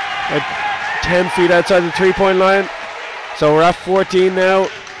 10 feet outside the 3-point line. So we're at 14 now.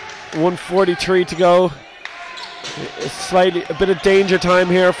 1:43 to go. It's a bit of danger time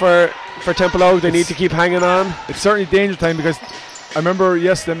here for Templeogue. They need to keep hanging on. It's certainly danger time because I remember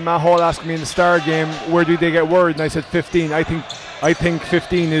yesterday Matt Hall asked me in the Star game, where do they get word, and I said 15. I think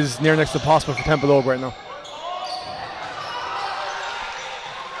 15 is near next to possible for Templeogue right now.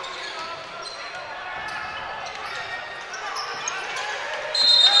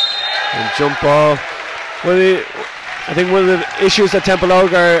 And jump ball. I think one of the issues that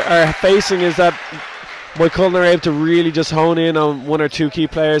Templeogue are facing is that Moycullen are able to really just hone in on one or two key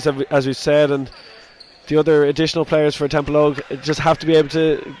players, as we said, and the other additional players for Templeogue just have to be able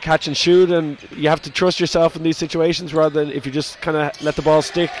to catch and shoot, and you have to trust yourself in these situations rather than if you just kind of let the ball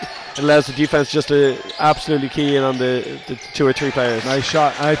stick. It allows the defense just to absolutely key in on the 2 or 3 players. Nice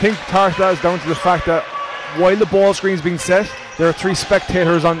shot. And I think part of that is down to the fact that while the ball screen's being set, there are 3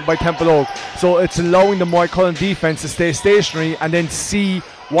 spectators on by Templeogue, so it's allowing the Moycullen defense to stay stationary and then see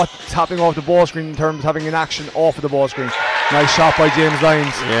what's happening off the ball screen in terms of having an action off of the ball screen. Nice shot by James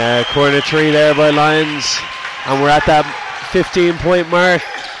Lyons. Yeah, corner 3 there by Lyons, and we're at that 15-point mark.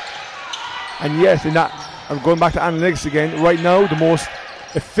 And yes, in that, I'm going back to analytics again. Right now, the most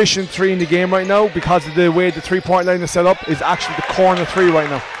efficient 3 in the game right now, because of the way the 3-point line is set up, is actually the corner 3 right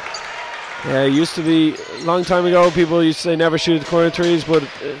now. Yeah, it used to be a long time ago, people used to say never shoot the corner 3s, but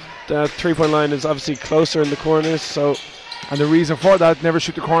the 3-point line is obviously closer in the corners, so. And the reason for that, never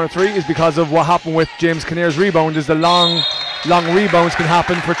shoot the corner 3, is because of what happened with James Kinnear's rebound, is the long rebounds can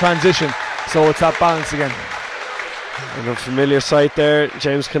happen for transition. So it's that balance again. And a familiar sight there,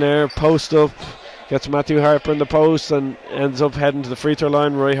 James Kinnear post up, gets Matthew Harper in the post and ends up heading to the free throw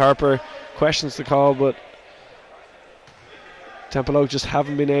line. Roy Harper questions the call, but Templeogue just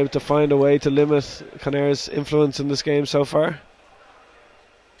haven't been able to find a way to limit Kinnear's influence in this game so far.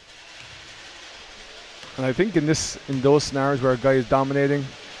 And I think in those scenarios where a guy is dominating,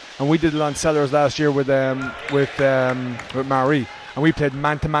 and we did it on Sellers last year with Marie, and we played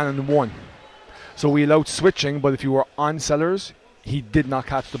man-to-man in 1. So we allowed switching, but if you were on Sellers, he did not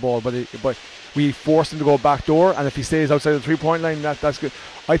catch the ball. But we forced him to go back door, and if he stays outside the 3-point line, that's good.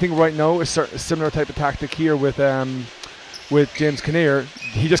 I think right now it's a similar type of tactic here with James Kinnear.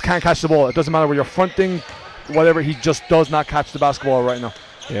 He just can't catch the ball. It doesn't matter where you're fronting, whatever, he just does not catch the basketball right now.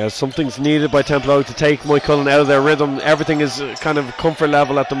 Yeah, something's needed by Templeogue to take Moycullen out of their rhythm. Everything is kind of comfort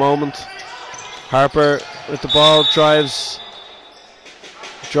level at the moment. Harper with the ball, draws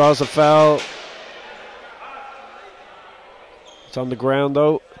a foul. It's on the ground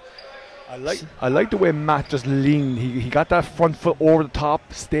though. I like the way Matt just leaned. He got that front foot over the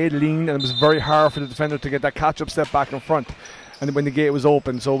top, stayed lean, and it was very hard for the defender to get that catch-up step back in front. And when the gate was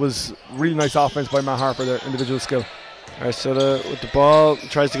open, so it was really nice offense by Matt Harper there, individual skill. Arcilla with the ball,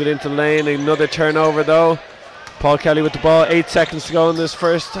 tries to get into the lane. Another turnover though. Paul Kelly with the ball, 8 seconds to go in this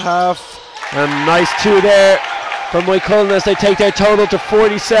first half. And nice 2 there from Moycullen as they take their total to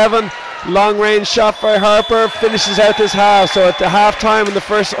 47. Long range shot by Harper, finishes out this half. So at the half time in the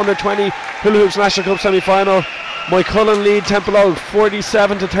first under 20 Hula Hoops National Cup semi final, Moycullen lead Templeogue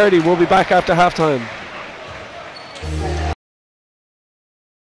 47-30. We'll be back after half time.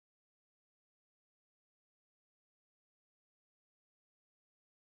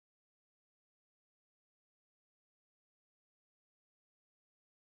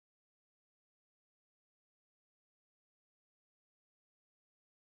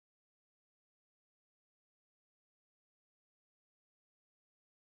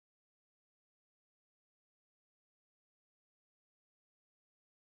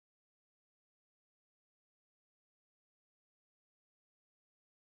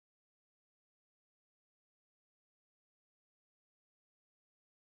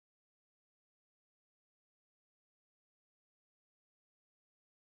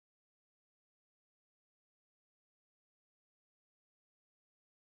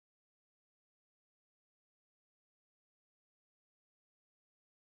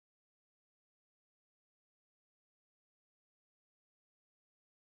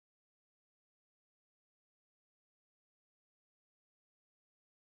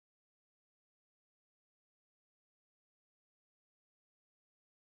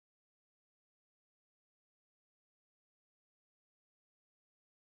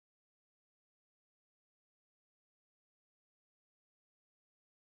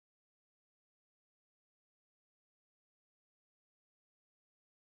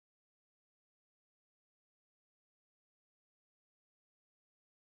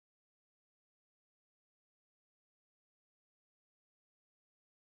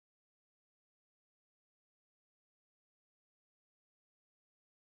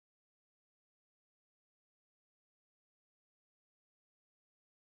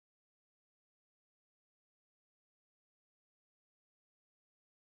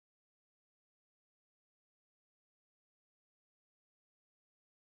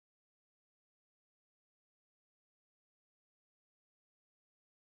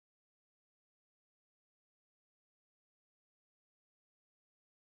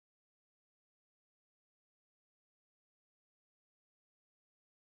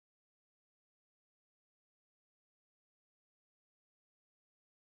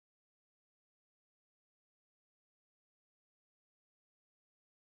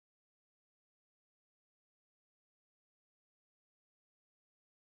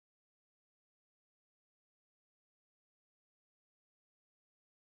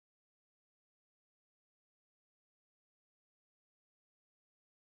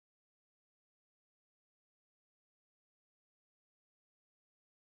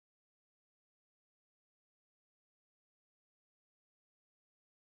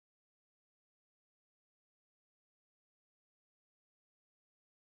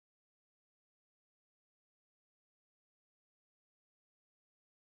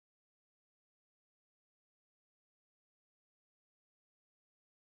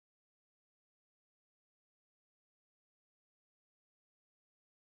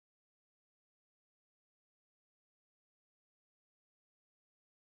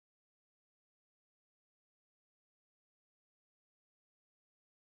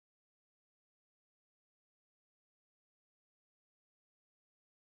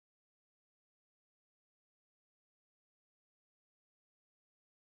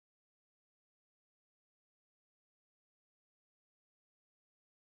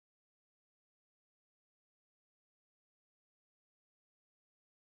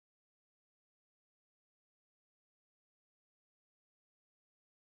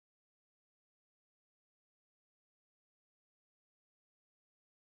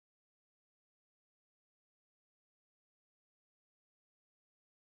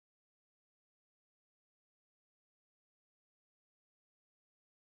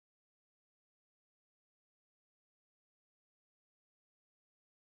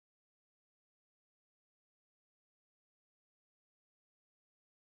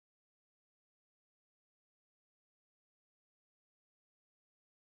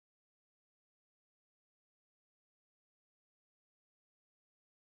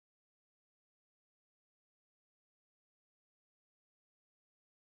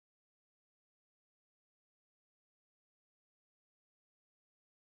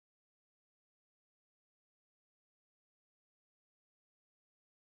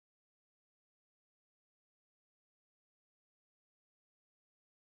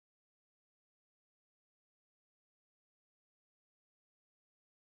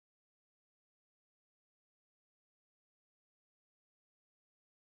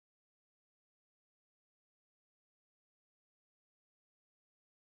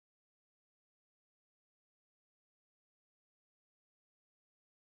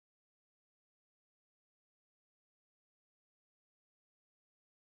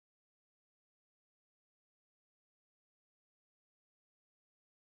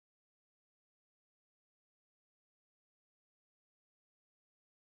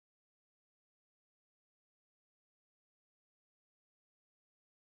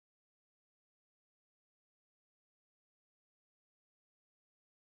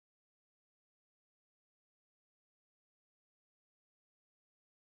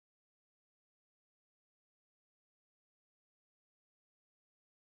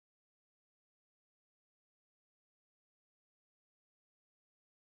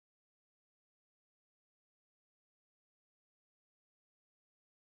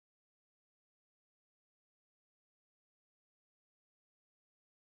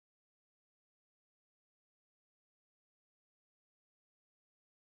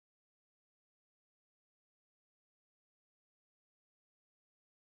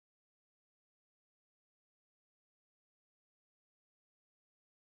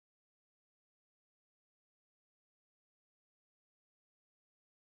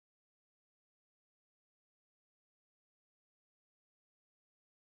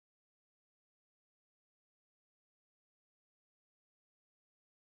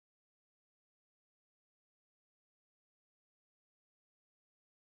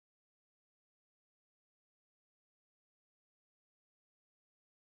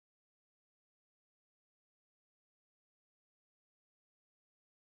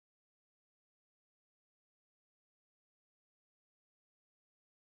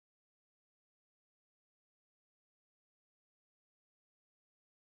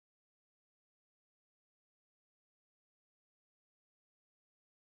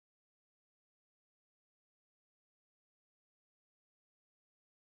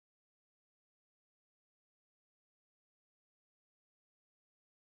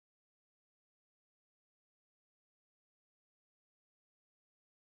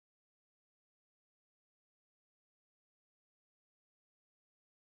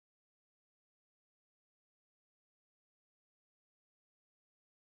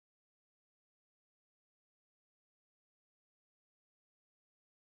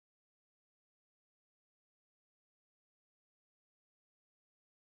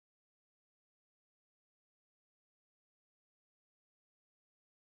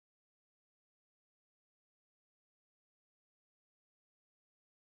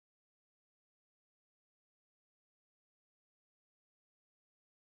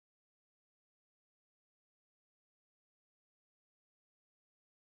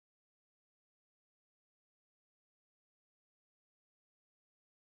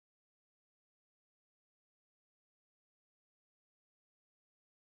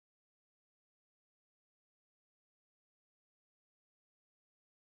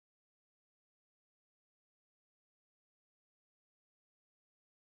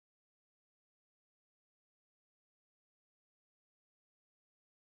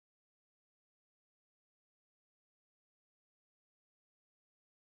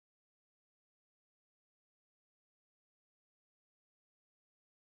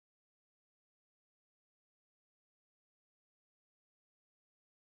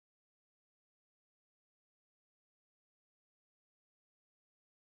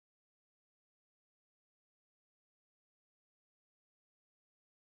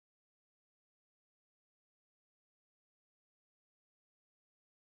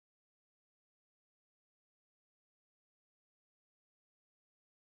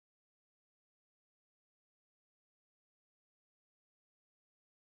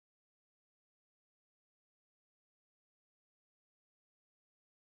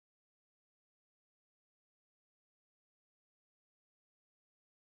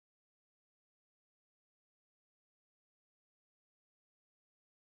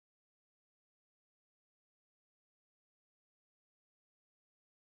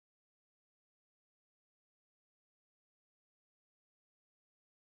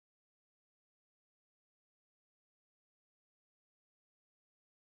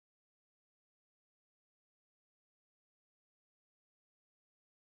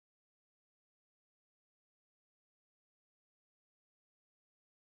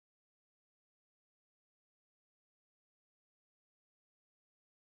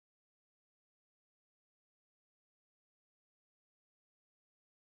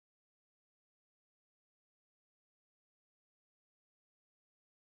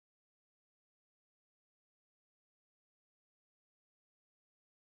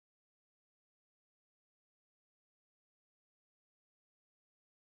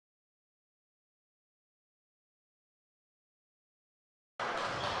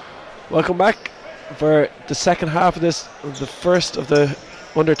 Welcome back for the second half of this, the first of the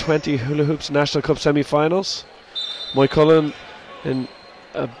under 20 Hula Hoops National Cup semi-finals. Moycullen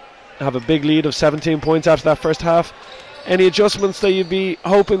have a big lead of 17 points after that first half. Any adjustments that you'd be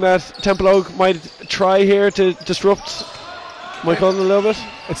hoping that Templeogue might try here to disrupt Moycullen a little bit?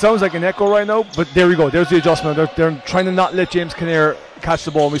 It sounds like an echo right now, but there we go. There's the adjustment. They're trying to not let James Kinnair catch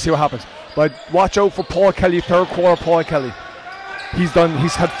the ball, and we see what happens. But watch out for Paul Kelly, third quarter Paul Kelly. He's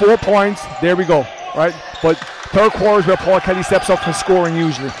had 4 points. There we go. Right? But third quarter is where Paul Kelly steps up for scoring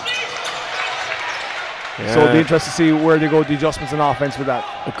usually. Yeah. So it'll be interesting to see where they go, the adjustments in offense with that.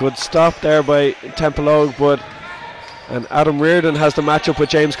 A good stop there by Templeogue, and Adam Reardon has the matchup with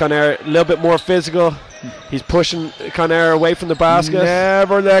James Conair, a little bit more physical. He's pushing Conair away from the basket.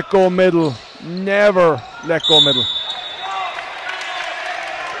 Never let go middle. Never let go middle.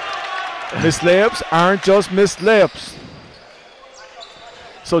 Missed layups aren't just missed layups.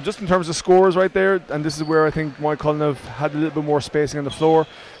 So just in terms of scores right there, and this is where I think Moycullen have had a little bit more spacing on the floor.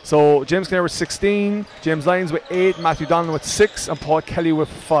 So James Kinnair with 16, James Lyons with 8, Matthew Donlan with 6, and Paul Kelly with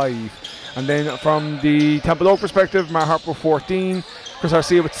 5. And then from the Templeogue perspective, Matt Harper with 14, Chris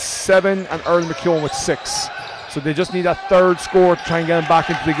Arcia with 7, and Earl McKeown with 6. So they just need that third score to try and get him back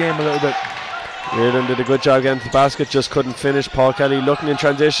into the game a little bit. Reardon did a good job getting to the basket, just couldn't finish. Paul Kelly looking in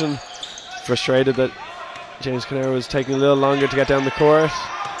transition, frustrated that James Kinnair was taking a little longer to get down the court.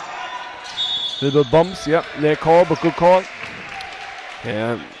 Little bumps, yep, late call, but good call.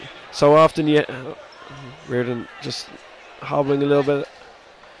 Yeah, so often Reardon just hobbling a little bit.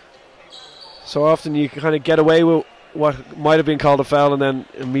 So often you kind of get away with what might have been called a foul, and then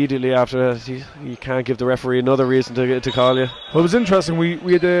immediately after that you can't give the referee another reason to call you. Well, it was interesting.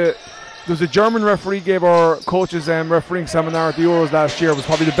 We had there was a German referee gave our coaches refereeing seminar at the Euros last year. It was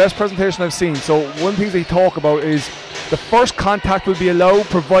probably the best presentation I've seen. So one of the things they talk about is the first contact will be allowed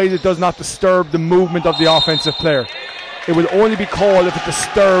provided it does not disturb the movement of the offensive player. It will only be called if it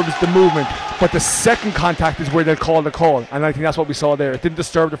disturbs the movement. But the second contact is where they'll call the call. And I think that's what we saw there. It didn't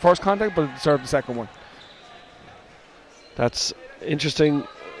disturb the first contact, but it disturbed the second one. That's interesting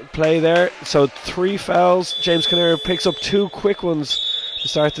play there. So 3 fouls. James Kinnair picks up 2 quick ones to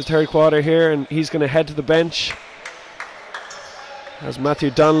start the third quarter here, and he's going to head to the bench as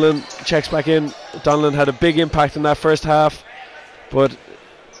Matthew Donlan checks back in. Donlan had a big impact in that first half, but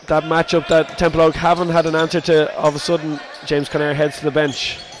that matchup that Templeogue haven't had an answer to, all of a sudden James Conair heads to the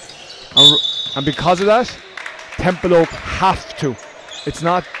bench. And because of that, Templeogue have to. It's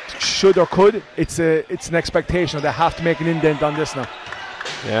not should or could, it's an expectation. They have to make an indent on this now.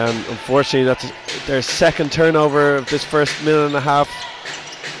 Yeah, and unfortunately that's their second turnover of this first minute and a half.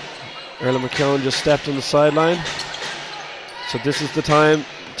 Earl McKeown just stepped on the sideline. So this is the time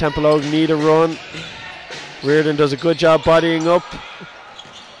Templeogue need a run. Reardon does a good job bodying up,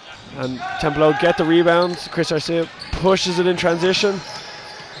 and Templeogue get the rebound. Chris Arcia pushes it in transition.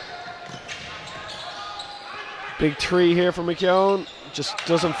 Big 3 here from McKeown, just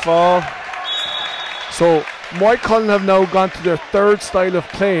doesn't fall. So Moycullen have now gone to their third style of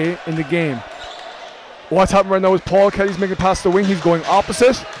play in the game. What's happening right now is Paul Kelly's making past the wing. He's going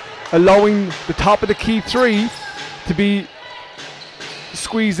opposite, allowing the top of the key 3 to be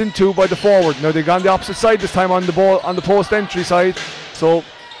squeezed into by the forward. Now they've gone the opposite side this time on the ball, on the post entry side. So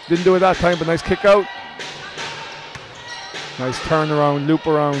didn't do it that time, but nice kick out. Nice turn around, loop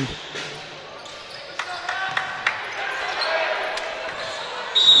around.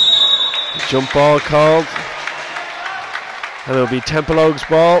 Jump ball called, and it'll be Templeogue's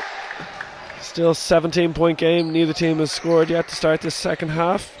ball. Still 17-point game. Neither team has scored yet to start this second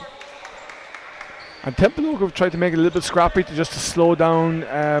half. And Templeogue have tried to make it a little bit scrappy to slow down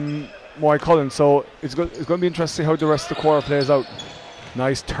Moycullen. So it's going to be interesting to see how the rest of the quarter plays out.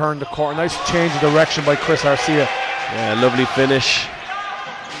 Nice turn the corner, nice change of direction by Chris Arcia. Yeah, lovely finish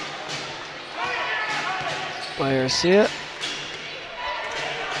by Arcia.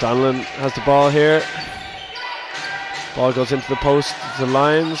 Donlan has the ball here. Ball goes into the post, the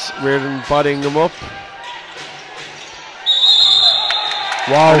lines. Reardon bodying them up.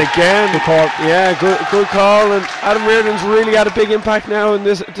 Wow! And again, good call. Yeah, good call. And Adam Reardon's really had a big impact now in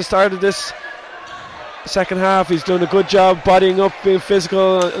this at the start of this second half. He's done a good job bodying up, being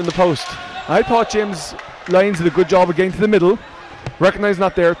physical in the post. I thought James Lyons did a good job of getting to the middle, recognised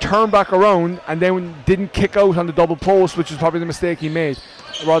not there, turned back around, and then didn't kick out on the double post, which is probably the mistake he made,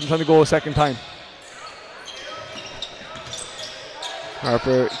 rather than trying to go a second time.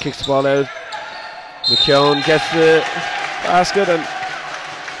 Harper kicks the ball out. McKeown gets the basket and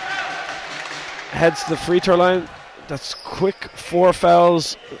heads to the free throw line. That's quick. 4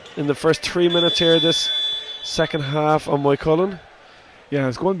 fouls in the first 3 minutes here this second half on Moycullen. Yeah,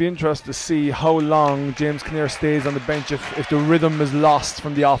 it's going to be interesting to see how long James Kinnear stays on the bench if the rhythm is lost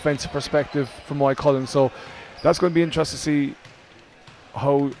from the offensive perspective from Moycullen. So that's going to be interesting to see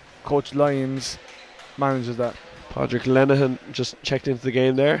how Coach Lyons manages that. Padraig Lenihan just checked into the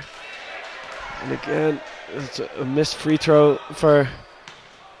game there. And again, it's a missed free throw for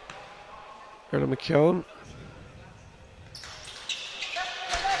Erla McKeown.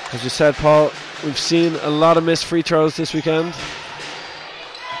 As you said, Paul, we've seen a lot of missed free throws this weekend.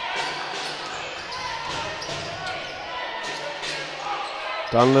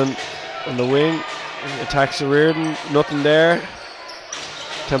 Donlan on the wing, attacks Reardon, nothing there.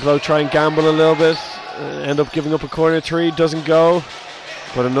 Templeogue try and gamble a little bit, end up giving up a corner three, doesn't go,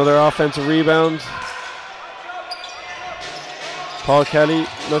 but another offensive rebound. Paul Kelly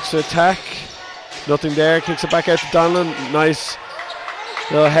looks to attack, nothing there, kicks it back out to Donlan, nice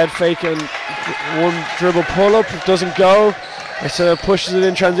little head fake and one dribble pull up, it doesn't go, so pushes it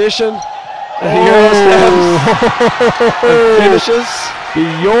in transition, and he steps and finishes. The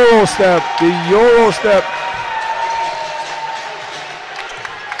Euro step,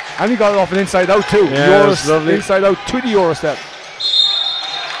 and he got it off an inside out too. Yeah, lovely. Inside out to the Euro step.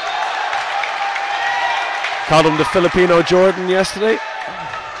 Called him the Filipino Jordan yesterday.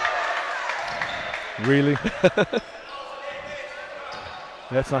 Really?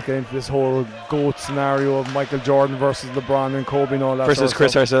 Let's not get into this whole GOAT scenario of Michael Jordan versus LeBron and Kobe and all that. Versus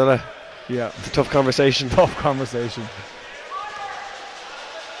Chris Arcilla. Yeah. It's a tough conversation. Tough conversation.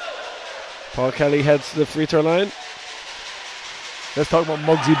 Paul Kelly heads to the free throw line. Let's talk about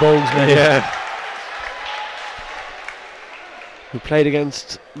Muggsy Bogues, man. Yeah. Who played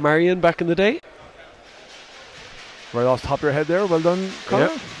against Marion back in the day. Right off the top of your head there. Well done, Conor.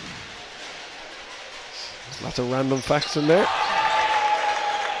 Yep. Lots of random facts in there.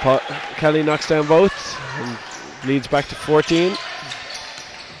 Kelly knocks down both and leads back to 14.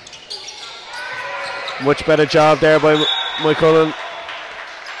 Much better job there by Moycullen,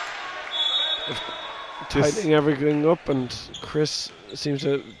 tightening everything up, and Chris seems to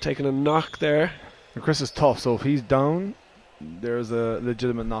have taken a knock there. And Chris is tough, so if he's down, there's a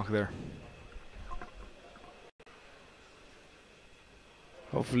legitimate knock there.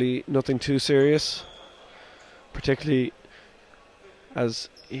 Hopefully nothing too serious, particularly as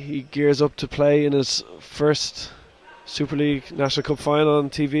he gears up to play in his first Super League National Cup final on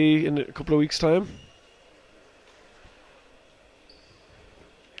TV in a couple of weeks' time.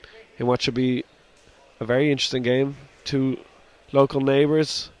 In what should be a very interesting game. Two local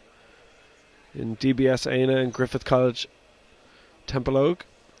neighbours in DBS Aina and Griffith College Templeogue.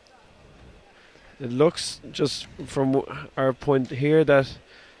 It looks, just from our point here, that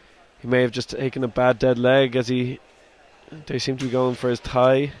he may have just taken a bad dead leg, as they seem to be going for his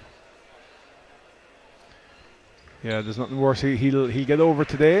tie. Yeah, there's nothing worse. He'll get over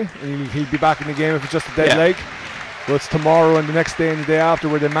today, and he'll be back in the game if it's just a dead leg. But it's tomorrow and the next day and the day after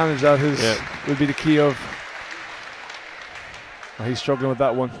where they manage that will be the key of. Oh, he's struggling with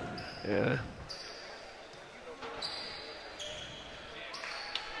that one. Yeah.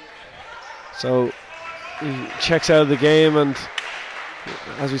 So he checks out of the game, and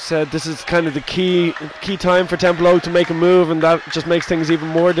as we said, this is kind of the key time for Templeogue to make a move, and that just makes things even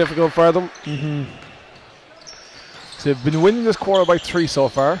more difficult for them. So they've been winning this quarter by 3 so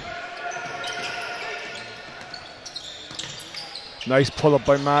far. Nice pull up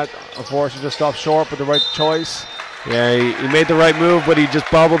by Matt. Unfortunately just stopped short, but the right choice. Yeah, he made the right move, but he just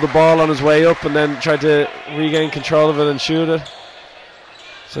bobbled the ball on his way up and then tried to regain control of it and shoot it.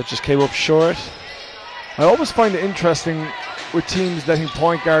 So it just came up short. I always find it interesting with teams letting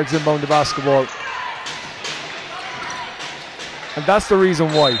point guards inbound the basketball. And that's the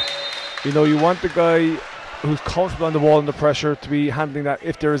reason why. You know, you want the guy who's comfortable on the ball under pressure to be handling that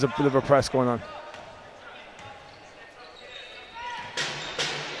if there is a bit of a press going on.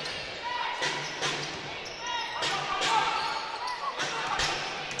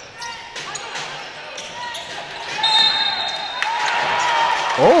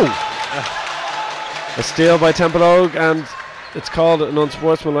 A steal by Templeogue, and it's called an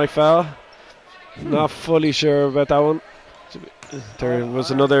unsportsmanlike foul. Not fully sure about that one. There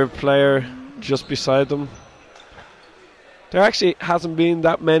was another player just beside them. There actually hasn't been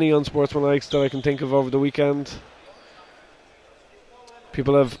that many unsportsmanlikes that I can think of over the weekend.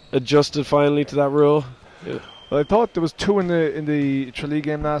 People have adjusted finally to that rule. Yeah. Well, I thought there was 2 in the Tralee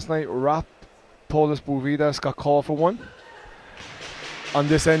game last night. Rap, Polis Buvidas got called for 1. On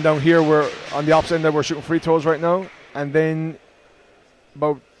this end down here, we're on the opposite end that we're shooting free throws right now, and then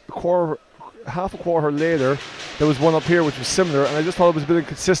about half a quarter later, there was one up here which was similar, and I just thought it was a bit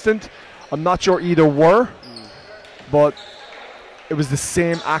inconsistent. I'm not sure either were, but it was the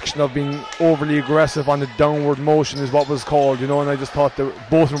same action of being overly aggressive on the downward motion is what was called, you know, and I just thought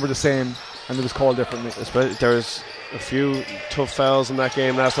both of them were the same, and it was called differently. There was a few tough fouls in that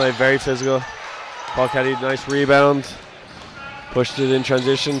game last night, very physical. Paul Kelly, nice rebound, pushed it in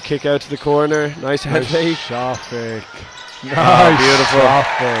transition, kick out to the corner, nice head fake. Shot fake. Nice, beautiful. Shot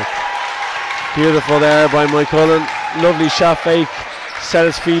fake. Beautiful there by Moycullen. Lovely shot fake, set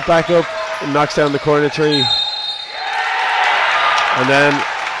his feet back up and knocks down the corner three. And then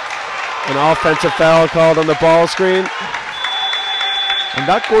an offensive foul called on the ball screen. And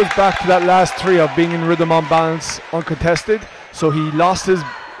that goes back to that last three of being in rhythm on balance, uncontested. So he lost his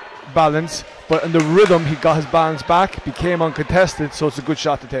balance, but in the rhythm he got his balance back, became uncontested, so it's a good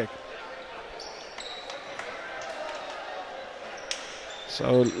shot to take.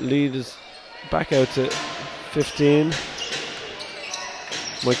 So lead is back out to 15.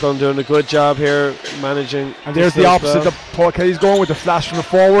 Moycullen doing a good job here managing. And there's the opposite that Paul Kelly's going with, the flash from the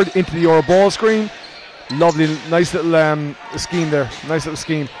forward into the Euro ball screen. Lovely, nice little scheme there. Nice little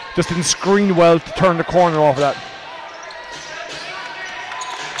scheme. Just didn't screen well to turn the corner off of that.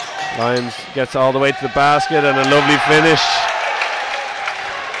 Lyons gets all the way to the basket and a lovely finish.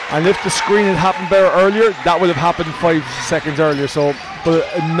 And if the screen had happened better earlier, that would have happened 5 seconds earlier. So, but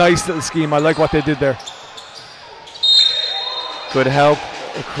a nice little scheme. I like what they did there. Good help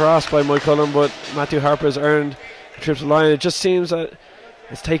across by Moycullen, but Matthew Harper's earned a trip to the line. It just seems that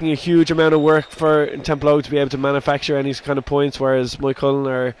it's taking a huge amount of work for Templeogue to be able to manufacture any kind of points, whereas Moycullen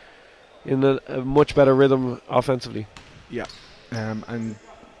are in a much better rhythm offensively. Yeah, and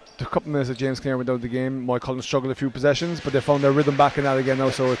a couple of minutes that James Kinnear went out of the game, Moycullen struggled a few possessions, but they found their rhythm back in that again now.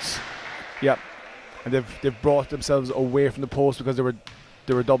 So it's and they've brought themselves away from the post because they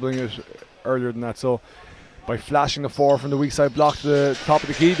were doubling it earlier than that. So by flashing the four from the weak side block to the top of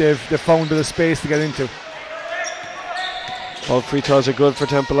the key, they've found a bit of space to get into. All free throws are good for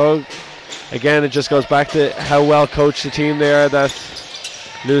Templeogue. Again, it just goes back to how well coached the team they are, that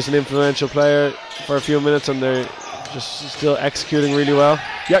lose an influential player for a few minutes and they're just still executing really well.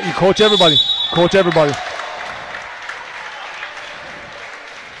 Yeah, you coach everybody. Coach everybody.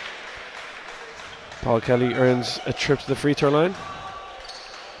 Paul Kelly earns a trip to the free throw line.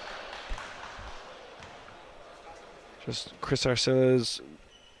 Just Chris Arcilla is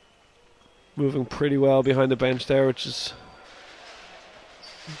moving pretty well behind the bench there, which is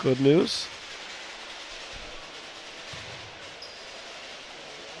good news.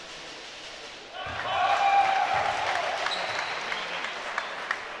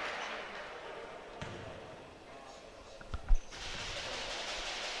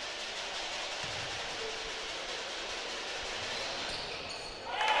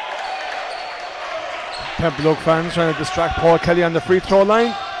 Templeogue fans trying to distract Paul Kelly on the free throw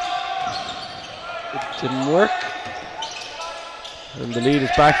line. It didn't work. And the lead is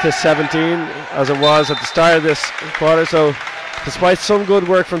back to 17 as it was at the start of this quarter. So despite some good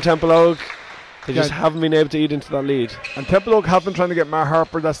work from Templeogue, they just haven't been able to eat into that lead. And Templeogue have been trying to get Mark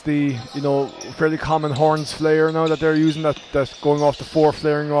Harper. That's the fairly common horns flare now that they're using, that's going off the 4,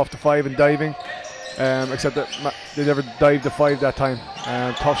 flaring off the 5 and diving. Except that they never dived the 5 that time.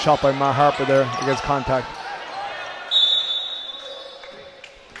 Tough shot by Mark Harper there against contact.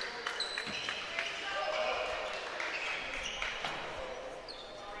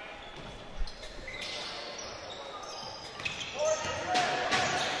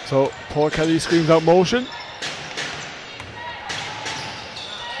 So Paul Kelly screams out motion.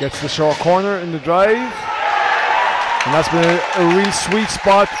 Gets the short corner in the drive. And that's been a real sweet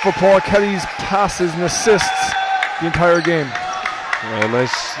spot for Paul Kelly's passes and assists the entire game. Yeah,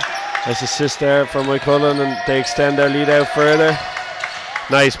 nice assist there from Moycullen, and they extend their lead out further.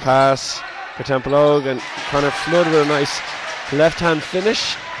 Nice pass for Templeogue, and Connor Flood with a nice left-hand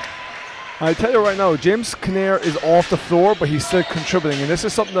finish. I tell you right now, James Kinnear is off the floor, but he's still contributing, and this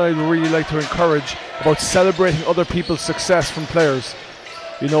is something that I'd really like to encourage about celebrating other people's success from players.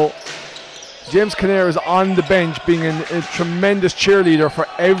 You know, James Kinnear is on the bench being a tremendous cheerleader for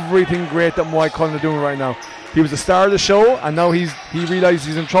everything great that Moycullen are doing right now. He was the star of the show, and now he realised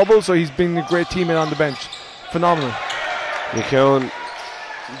he's in trouble, so he's being a great teammate on the bench. Phenomenal. Moycullen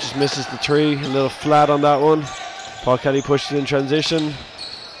just misses the 3, a little flat on that one. Paul Kelly pushes in transition,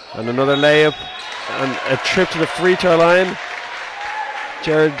 and another layup, and a trip to the free throw line.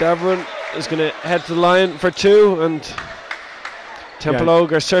 Jared Davron is going to head to the line for 2, and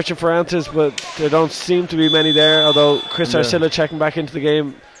Templeogue are searching for answers, but there don't seem to be many there, although Chris Arcilla checking back into the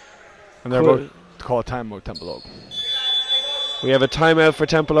game. And they're about to call a timeout, Templeogue. We have a timeout for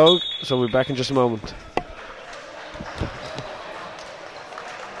Templeogue, so we'll be back in just a moment.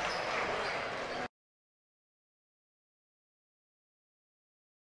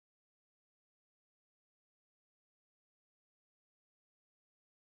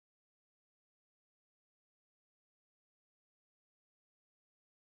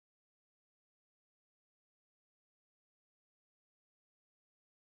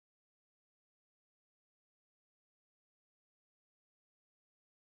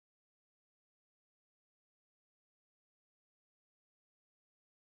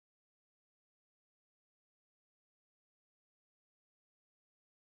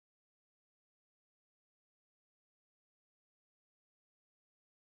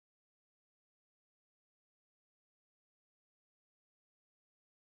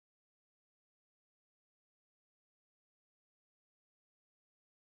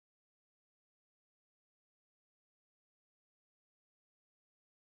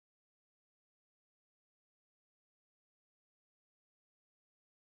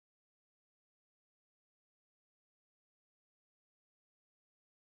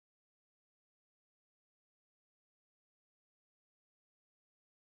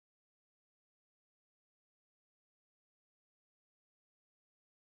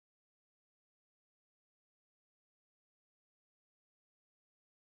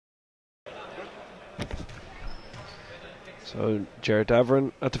 So Jared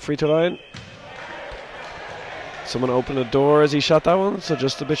Davern at the free throw line. Someone opened a door as he shot that one, so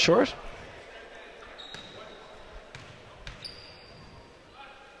just a bit short.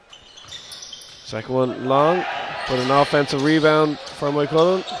 Second one long, but an offensive rebound for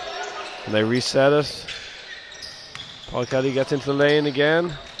Moycullen. And they reset it. Paul Kelly gets into the lane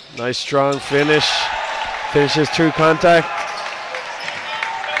again. Nice strong finish. Finishes through contact.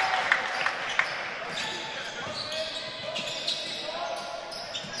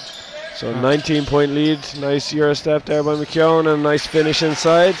 So 19-point lead. Nice Euro step there by McKeown, and a nice finish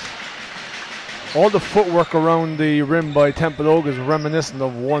inside. All the footwork around the rim by Templeogue is reminiscent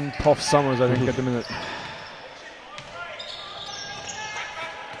of one Tough Summers, I think, at the minute.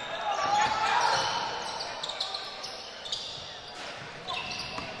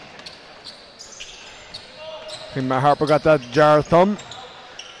 I think Matt Harper got that jar thumb.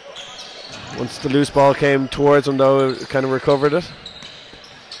 Once the loose ball came towards him, though, it kind of recovered it.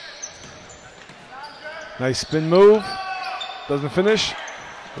 Nice spin move. Doesn't finish.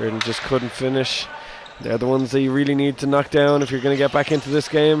 Really just couldn't finish. They're the ones that you really need to knock down if you're going to get back into this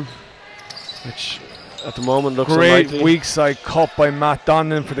game, which at the moment looks great unlikely. Weak side cut by Matt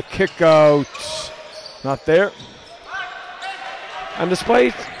Donnan for the kick out. Not there. And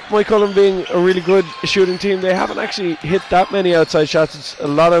despite Moycullen being a really good shooting team, they haven't actually hit that many outside shots. It's a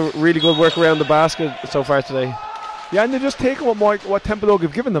lot of really good work around the basket so far today. Yeah, and they're just taking what Templeogue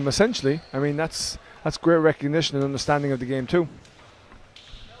have given them, essentially. I mean, that's great recognition and understanding of the game too.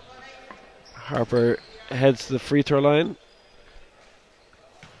 Harper heads to the free throw line.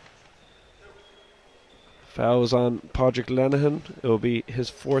 Foul is on Padraig Lenihan. It will be his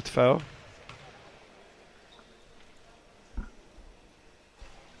 4th foul.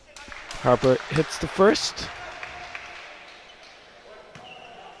 Harper hits the first.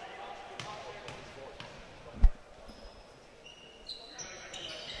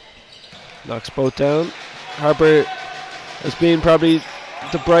 Knocks both down. Harper has been probably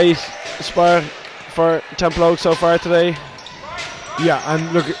the bright spot for Templeogue so far today. Yeah,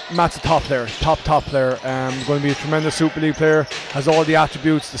 and look, Matt's a top player, top player. Going to be a tremendous Super League player. Has all the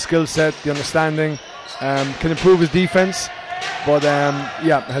attributes, the skill set, the understanding. Can improve his defense, but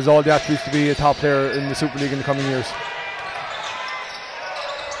yeah, has all the attributes to be a top player in the Super League in the coming years.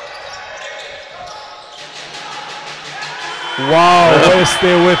 Wow, way to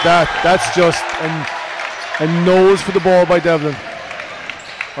stay with that. That's just a nose for the ball by Devlin.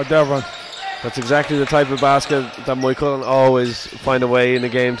 Or Devron. That's exactly the type of basket that Moycullen always find a way in the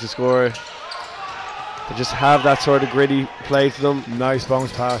game to score. They just have that sort of gritty play to them. Nice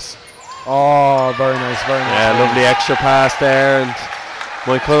bounce pass. Oh, very nice, very nice. Yeah, lovely extra pass there, and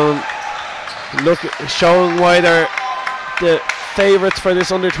Moycullen showing why they're the favourites for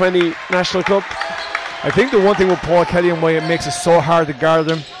this under-20 National Cup. I think the one thing with Paul Kelly and why it makes it so hard to guard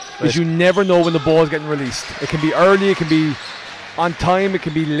him is you never know when the ball is getting released. It can be early, it can be on time, it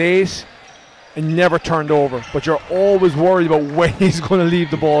can be late, and never turned over. But you're always worried about when he's going to leave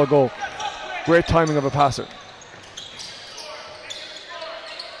the ball go. Great timing of a passer.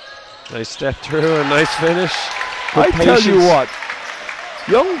 Nice step through, a nice finish. I tell you what,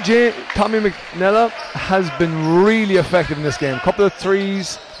 young Tommy McNella has been really effective in this game. Couple of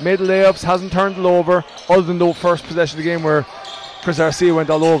threes, made layups, hasn't turned it over, other than the first possession of the game where Chris Arcia went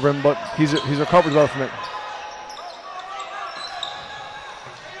all over him, but he's recovered well from it.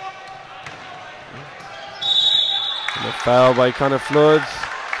 And a foul by Conor Flood.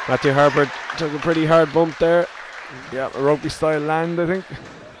 Matthew Harper took a pretty hard bump there. Yeah, a rugby style land, I think.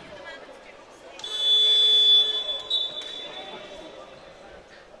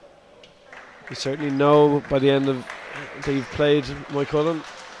 You certainly know by the end of they've played Moycullen.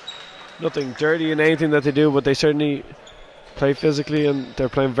 Nothing dirty in anything that they do, but they certainly play physically, and they're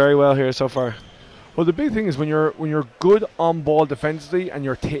playing very well here so far. Well, the big thing is when you're good on ball defensively and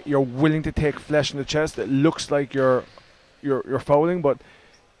you're willing to take flesh in the chest, it looks like you're fouling, but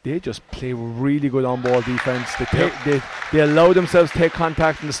they just play really good on ball defense. They allow themselves to take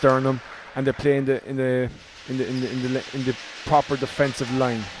contact in the sternum, and they play in the proper defensive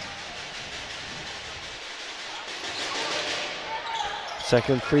line.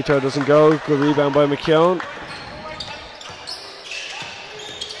 Second free throw doesn't go. Good rebound by McKeown.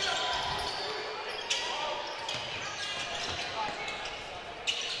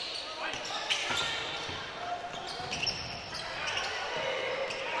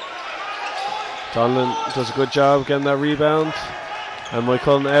 Donlan does a good job getting that rebound. And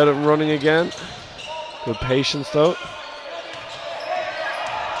Moycullen out and running again. Good patience though.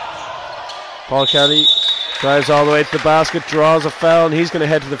 Paul Kelly drives all the way to the basket, draws a foul, and he's going to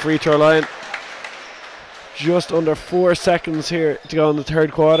head to the free throw line. just under 4 seconds here to go in the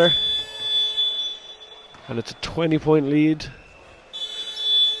third quarter. And it's a 20-point lead.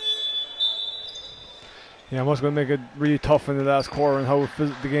 Yeah, what's going to make it really tough in the last quarter and how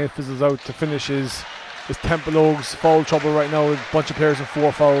the game fizzles out to finish is Templeogue's foul trouble right now with a bunch of players with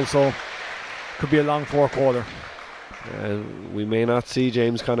 4 fouls, so could be a long fourth quarter. We may not see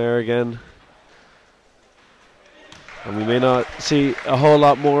James Conair again. And we may not see a whole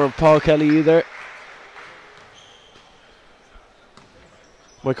lot more of Paul Kelly either.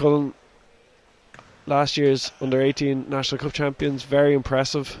 Moycullen, last year's under-18 National Cup champions, very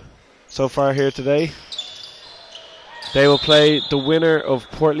impressive so far here today. They will play the winner of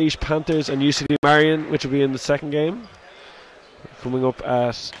Portlaoise Panthers and UCD Marion, which will be in the second game, coming up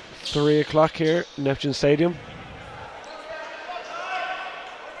at 3 o'clock here in Neptune Stadium.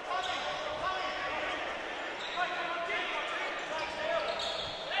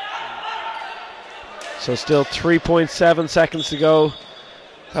 So still 3.7 seconds to go.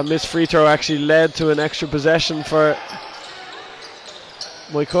 That missed free throw actually led to an extra possession for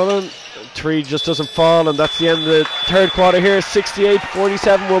Moycullen. 3 just doesn't fall, and that's the end of the third quarter here.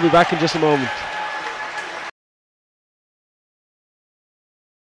 68-47. We'll be back in just a moment.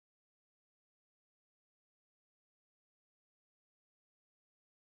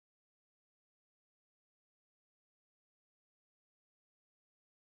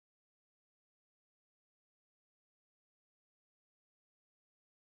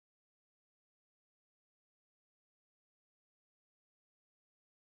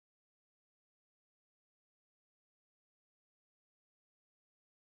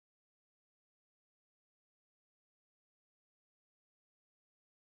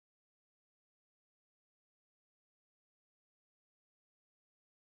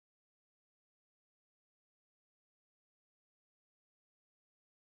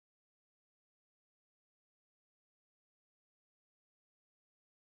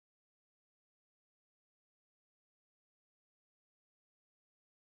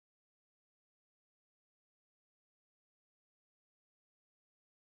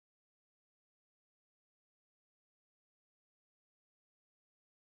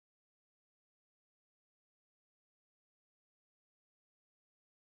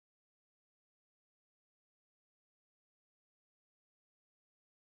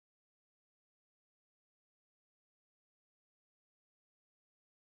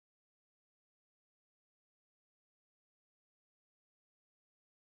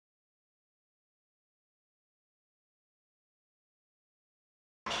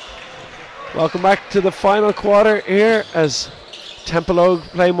 Welcome back to the final quarter here as Templeogue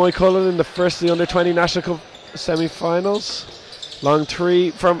play Moycullen in the first of the under-20 National Cup semi-finals. Long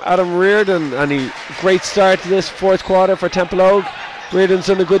 3 from Adam Reardon, and a great start to this fourth quarter for Templeogue. Reardon's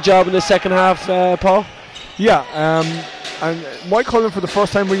done a good job in the second half, Paul. Yeah, and Moycullen for the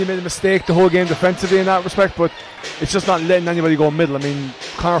first time really made a mistake the whole game defensively in that respect, but it's just not letting anybody go middle. I mean,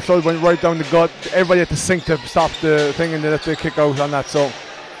 Conor Flood went right down the gut. Everybody had to sink to stop the thing, and they let the kick out on that. So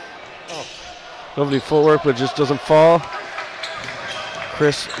lovely footwork, but just doesn't fall.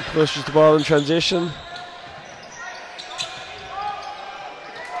 Chris pushes the ball in transition.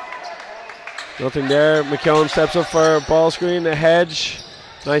 Nothing there. McKeown steps up for a ball screen, a hedge.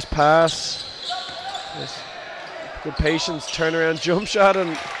 Nice pass. Nice. Good patience, turnaround jump shot,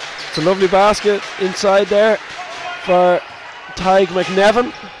 and it's a lovely basket inside there for Tyg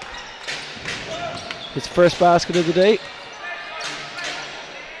McNevin. His first basket of the day.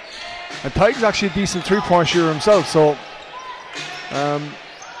 And Tyke's actually a decent three-point shooter himself, so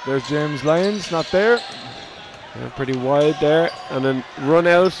there's James Lyons, not there. Yeah, pretty wide there, and then run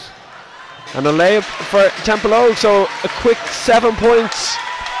out and a layup for Templeogue, so a quick 7 points.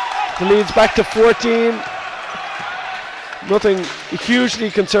 The lead's back to 14. Nothing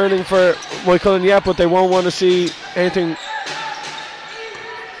hugely concerning for Moycullen yet, but they won't want to see anything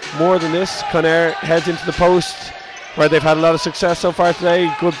more than this. Conair heads into the post, where they've had a lot of success so far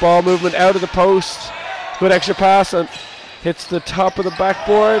today. Good ball movement out of the post. Good extra pass, and hits the top of the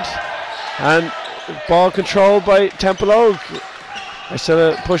backboard. And ball controlled by Templeogue.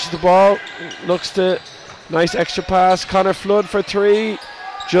 Isilla pushes the ball, looks to nice extra pass. Conor Flood for 3,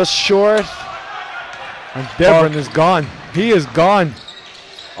 just short. And Devon is gone. He is gone.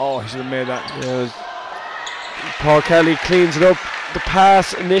 Oh, he should have made that. Yeah, Paul Kelly cleans it up. The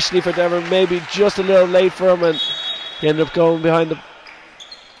pass initially for Devon, maybe just a little late for him, and he ended up going behind the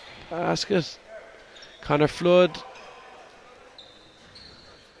basket. Conor Flood.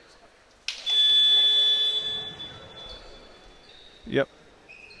 Yep.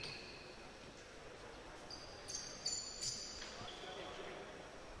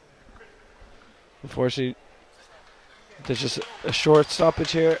 Unfortunately, There's just a short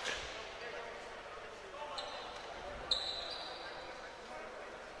stoppage here.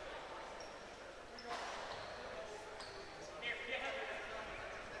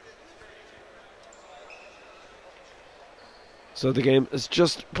 So the game has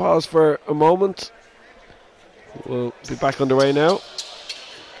just paused for a moment. We'll be back underway now.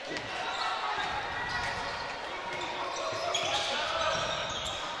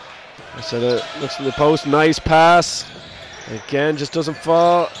 So looks in the post, nice pass. Again, just doesn't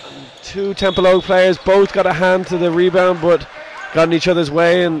fall. Two Templeogue players both got a hand to the rebound, but got in each other's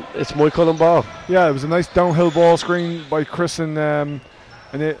way, and it's Moycullen ball. Yeah, it was a nice downhill ball screen by Chris and Adam,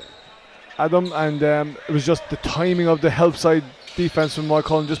 and it was just the timing of the help side defense from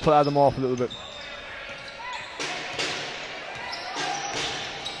Moycullen just put Adam off a little bit.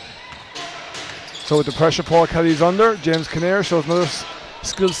 So with the pressure Paul Kelly's under, James Kinnear shows another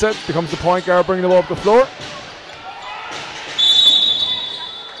skill set, becomes the point guard, bringing the ball up the floor.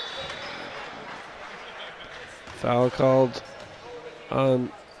 Foul called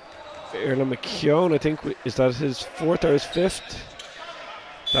on Erlen McKeown. I think is that his fourth or his fifth?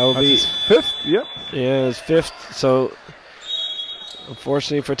 That would be his fifth. Yep. Yeah, his fifth. So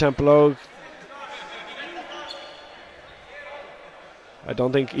unfortunately for Templeogue, I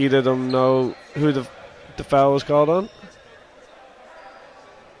don't think either of them know who the foul was called on.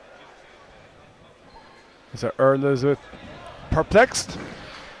 So Erlen is perplexed.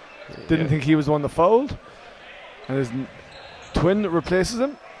 Didn't think he was the one that fouled. And his twin replaces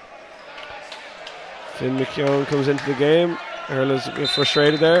him. Finn McKeown comes into the game. Erlen's a bit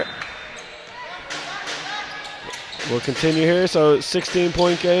frustrated there. We'll continue here. So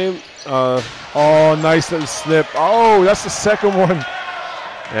 16-point game. Oh, nice little slip. Oh, that's the second one.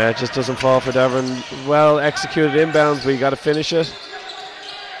 Yeah, it just doesn't fall for Devon. Well executed inbounds, but you got to finish it.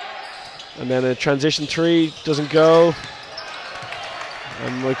 And then a transition three doesn't go.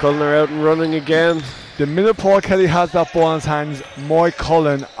 And Moycullen are out and running again. The minute Paul Kelly has that ball in his hands,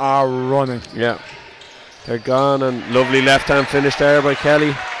 Moycullen are running. Yeah, they're gone, and lovely left-hand finish there by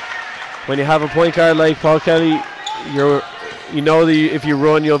Kelly. When you have a point guard like Paul Kelly, you know that if you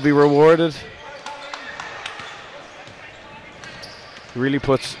run, you'll be rewarded. He really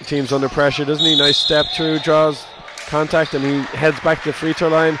puts teams under pressure, doesn't he? Nice step through, draws contact, and he heads back to the free throw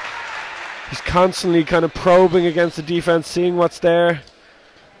line. He's constantly kind of probing against the defense, seeing what's there.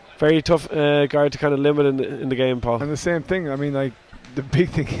 Very tough guard to kind of limit in the game, Paul. And the same thing, I mean, like, the big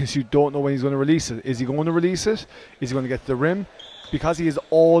thing is you don't know when he's going to release it. Is he going to release it? Is he going to get to the rim? Because he has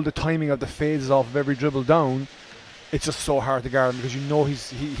all the timing of the phases off of every dribble down, it's just so hard to guard him because you know he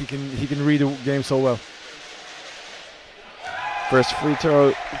can read the game so well. First free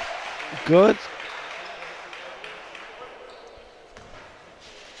throw, good.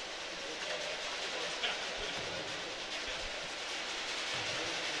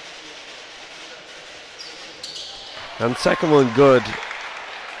 And second one, good.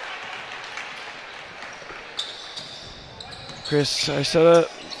 Chris Arcetta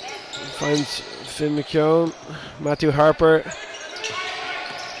finds Finn McKeown. Matthew Harper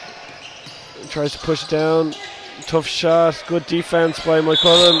tries to push it down. Tough shot, good defense by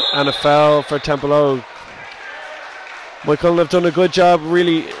Moycullen, and a foul for Templeogue. Moycullen have done a good job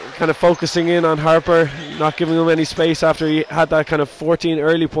really kind of focusing in on Harper, not giving him any space after he had that kind of 14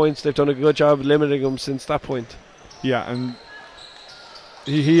 early points. They've done a good job limiting him since that point. Yeah, and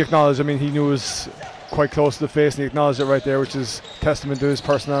he acknowledged, I mean, he knew it was quite close to the face, and he acknowledged it right there, which is testament to his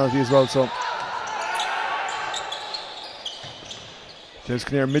personality as well. So James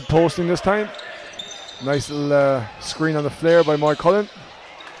Kinnear mid-posting this time. Nice little screen on the flare by Moycullen.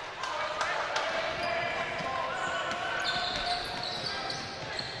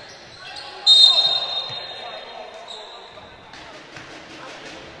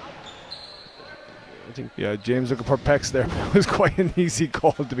 I think, yeah, James looking perplexed there. It was quite an easy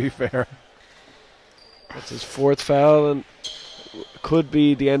call, to be fair. That's his fourth foul, and could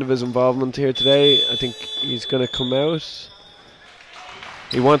be the end of his involvement here today. I think he's going to come out.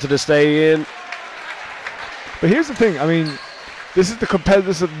 He wanted to stay in. But here's the thing, I mean, this is the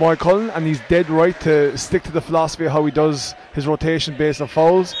competitiveness of Moycullen, and he's dead right to stick to the philosophy of how he does his rotation based on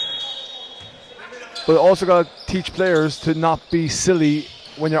fouls. But also got to teach players to not be silly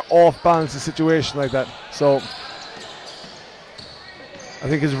when you're off balance in a situation like that. So I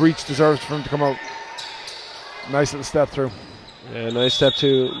think his reach deserves for him to come out. Nice little step through. Yeah, nice step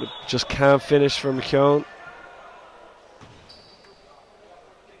too. Just can't finish for McKeown.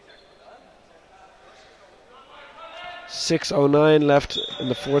 .609 left in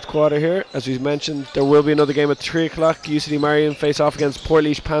the fourth quarter here. As we mentioned, there will be another game at 3 o'clock. UCD Marion face off against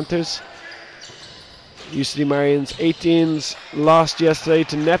Portlaoise Panthers. UCD Marion's 18s lost yesterday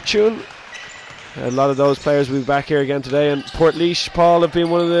to Neptune. A lot of those players will be back here again today. And Portlaoise, Paul, have been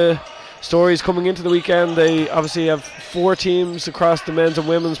one of the stories coming into the weekend. They obviously have 4 teams across the men's and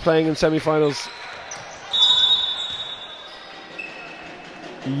women's playing in semi-finals.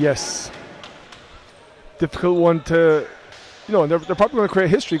 Yes. Difficult one to, they're probably going to create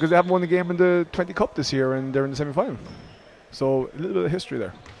history because they haven't won the game in the 20 Cup this year and they're in the semi-final. So a little bit of history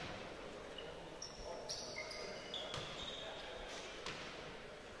there.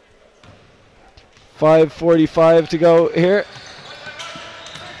 .5:45 to go here.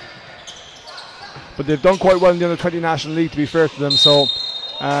 But they've done quite well in the Under-20 National League, to be fair to them. So,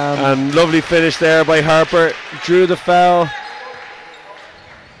 and lovely finish there by Harper. Drew the foul.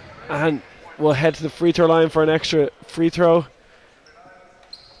 And we'll head to the free throw line for an extra free throw.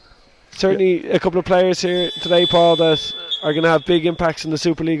 Certainly a couple of players here today, Paul, that are going to have big impacts in the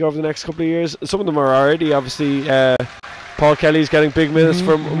Super League over the next couple of years. Some of them are already, obviously. Paul Kelly's getting big minutes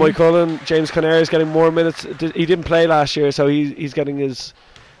from Moycullen. James Conair is getting more minutes. He didn't play last year, so he's getting his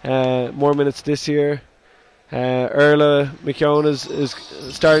more minutes this year. Erla McKeown is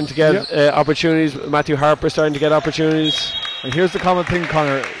starting to get opportunities. Matthew Harper starting to get opportunities. And here's the common thing,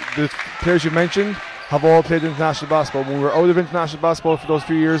 Connor. The players you mentioned have all played international basketball. When we were out of international basketball for those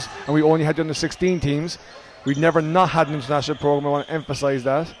few years and we only had the under 16 teams, we'd never not had an international program. I want to emphasize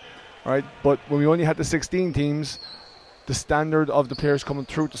that. Right? But when we only had the 16 teams, the standard of the players coming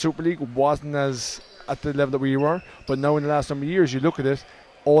through the Super League wasn't as at the level that we were. But now in the last number of years, you look at it,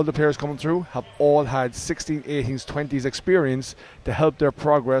 all the players coming through have all had 16, 18s, 20s experience to help their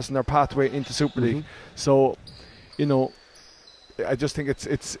progress and their pathway into Super League. So, I just think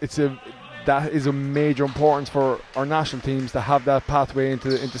that is a major importance for our national teams to have that pathway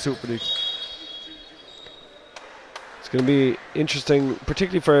into Super League. It's going to be interesting,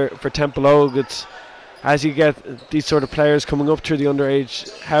 particularly for Templeogue. It's as you get these sort of players coming up through the underage,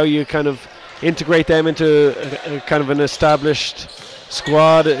 how you kind of integrate them into a kind of an established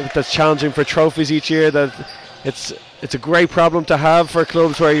squad that's challenging for trophies each year. That it's a great problem to have for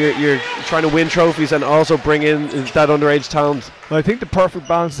clubs where you're trying to win trophies and also bring in that underage talent. Well, I think the perfect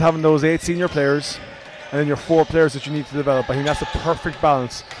balance is having those 8 senior players and then your 4 players that you need to develop. I think that's the perfect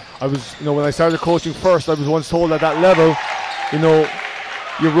balance. I was, when I started coaching first, I was once told at that level,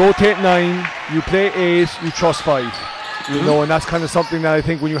 you rotate 9, you play 8, you trust 5. And that's kind of something that I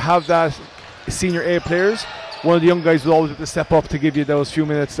think when you have that senior 8 players, one of the young guys will always have to step up to give you those few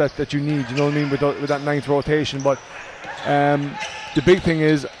minutes that you need, with that 9th rotation. But the big thing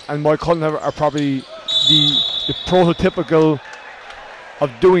is, and Moycullen are probably the prototypical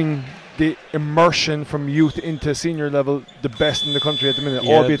of doing the immersion from youth into senior level the best in the country at the minute,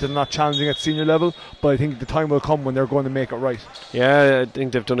 albeit they're not challenging at senior level, but I think the time will come when they're going to make it right. Yeah, I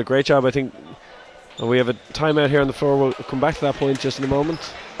think they've done a great job. I think we have a timeout here on the floor. We'll come back to that point just in a moment.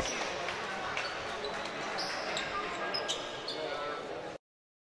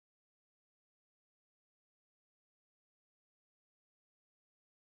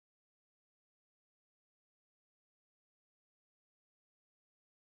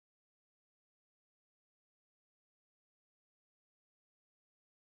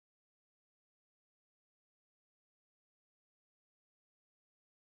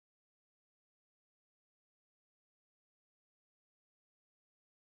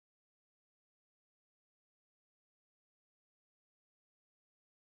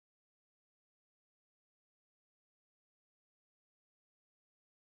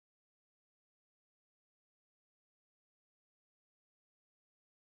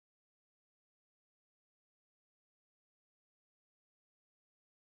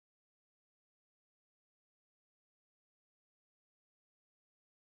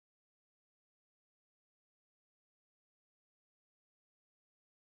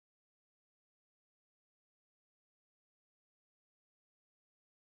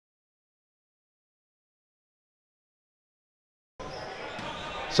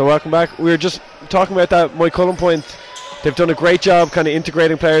 So welcome back. We were just talking about that Moycullen point. They've done a great job kind of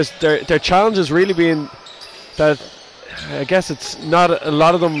integrating players. Their challenge has really been that I guess it's not a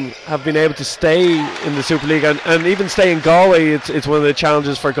lot of them have been able to stay in the Super League and even stay in Galway. It's one of the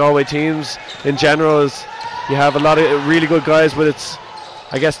challenges for Galway teams in general. Is you have a lot of really good guys, but it's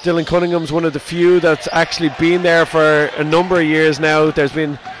I guess Dylan Cunningham's one of the few that's actually been there for a number of years now. There's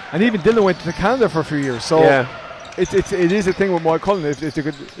been, and even Dylan went to Canada for a few years. So yeah. It is a thing with Moycullen. If they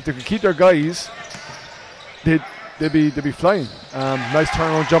could keep their guys, they'd be flying. Nice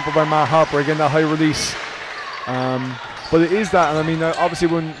turnaround jumper by Matt Harper, again that high release. But it is that, and I mean obviously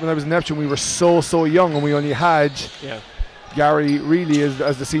when I was in Neptune we were so young and we only had Gary really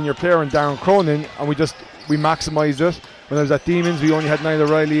as the senior player and Darren Cronin, and we maximised it. When I was at Demons, we only had Niall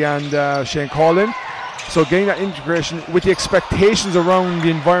O'Reilly and Shane Collin. So getting that integration with the expectations around the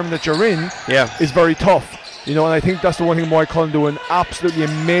environment that you're in is very tough. You know, and I think that's the one thing Moycullen do an absolutely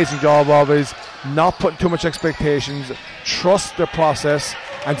amazing job of, is not putting too much expectations, trust the process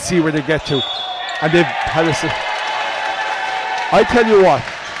and see where they get to. And they've had I tell you what,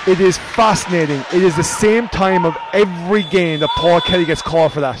 it is fascinating. It is the same time of every game that Paul Kelly gets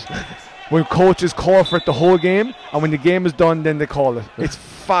called for that. When coaches call for it the whole game, and when the game is done, then they call it. It's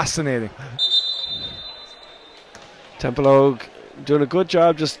fascinating. Templeogue doing a good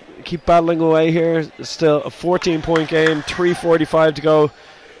job, just keep battling away here. Still a 14-point game, 3:45 to go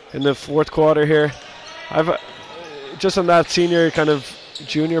in the fourth quarter here. I've just on that senior kind of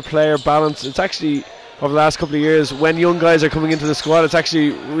junior player balance, it's actually over the last couple of years, when young guys are coming into the squad, it's actually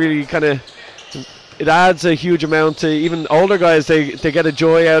really kind of, it adds a huge amount to even older guys. They get a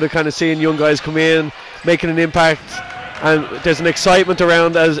joy out of kind of seeing young guys come in, making an impact, and there's an excitement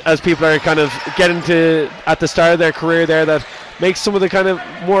around as people are kind of getting to at the start of their career there, that makes some of the kind of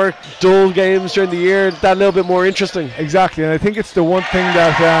more dull games during the year that little bit more interesting. Exactly, and I think it's the one thing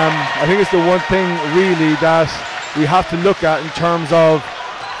that really that we have to look at in terms of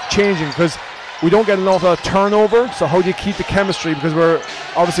changing, because we don't get an awful lot of turnover. So how do you keep the chemistry? Because we're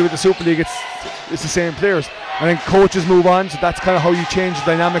obviously with the Super League, it's the same players, and then coaches move on. So that's kind of how you change the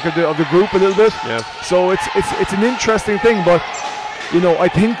dynamic of the group a little bit. Yeah. So it's an interesting thing, but you know, I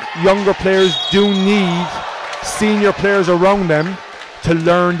think younger players do need senior players around them to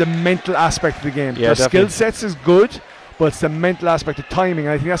learn the mental aspect of the game. Yeah, their skill sets is good, but it's the mental aspect of timing.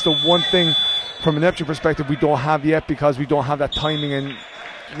 And I think that's the one thing from an Neptune perspective we don't have yet, because we don't have that timing and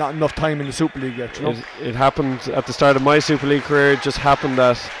not enough time in the Super League yet. You know? It happened at the start of my Super League career. It just happened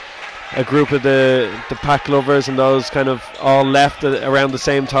that a group of the pack lovers and those kind of all left around the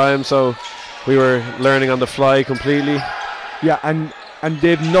same time, so we were learning on the fly completely. Yeah, and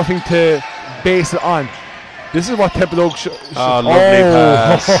they've nothing to base it on. This is what Templeogue lovely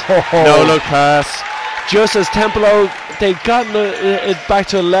pass. No look pass. Just as Templeogue, they'd gotten it back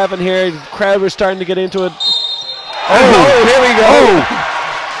to 11 here. The crowd were starting to get into it. Oh, here we go. Oh.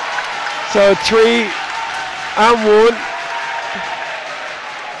 So 3 and 1.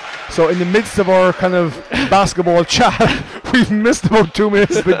 So in the midst of our kind of basketball chat, we've missed about 2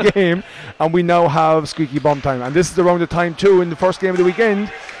 minutes of the game, and we now have squeaky bum time. And this is around the time too in the first game of the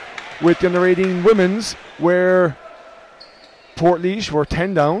weekend with the under 18 women's, where Portlaoise were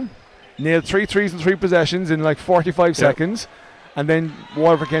 10 down, nailed 3 threes in 3 possessions in like 45 seconds, and then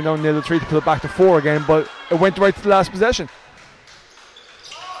Waterford came down, nailed a 3 to put it back to 4 again, but it went right to the last possession.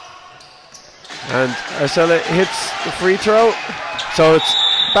 And Ursula hits the free throw, so it's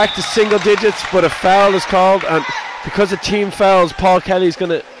back to single digits, but a foul is called, and because of team fouls, Paul Kelly's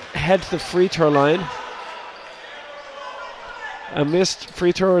going to head to the free throw line. A missed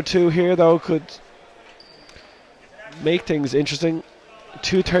free throw or two here though could make things interesting.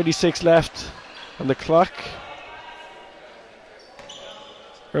 2:36 left on the clock.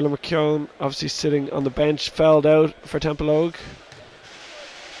 Erla McKeown obviously sitting on the bench, fouled out for Templeogue.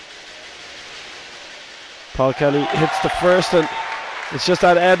 Paul Kelly hits the first, and it's just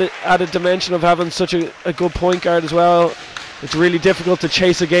that added dimension of having such a good point guard as well. It's really difficult to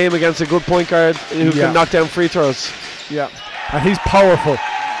chase a game against a good point guard who can knock down free throws. Yeah, and he's powerful.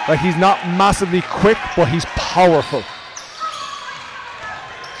 Like, he's not massively quick, but he's powerful.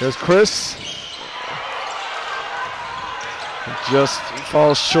 There's Chris. Just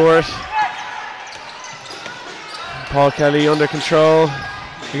falls short. Paul Kelly under control.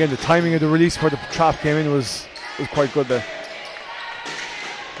 Again, the timing of the release before the trap came in was quite good there.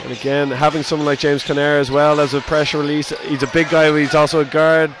 And again, having someone like James Conner as well as a pressure release. He's a big guy, but he's also a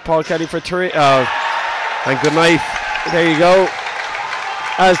guard. Paul Kelly for 3. Oh, and good night. There you go.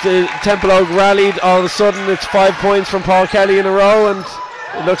 As the Templeogue rallied, all of a sudden it's 5 points from Paul Kelly in a row, and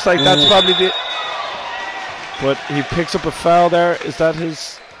it looks like that's probably the... But he picks up a foul there. Is that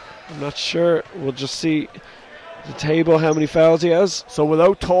his? I'm not sure. We'll just see the table, how many fouls he has. So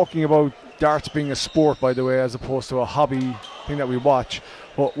without talking about darts being a sport, by the way, as opposed to a hobby thing that we watch,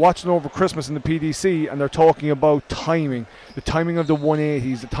 but watching over Christmas in the PDC, and they're talking about timing, the timing of the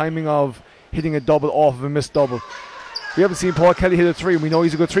 180s, the timing of hitting a double off of a missed double. We haven't seen Paul Kelly hit a 3. We know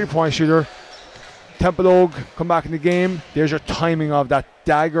he's a good 3-point shooter. Templeogue come back in the game. There's your timing of that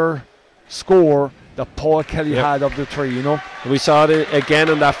dagger score that Paul Kelly had of the 3, you know. We saw it again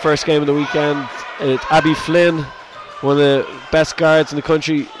in that first game of the weekend. Abby Flynn, one of the best guards in the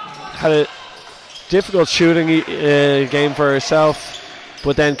country, had a difficult shooting game for herself,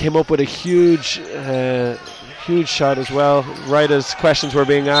 but then came up with a huge Huge shot as well, right as questions were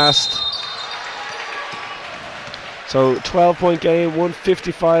being asked. So 12-point game,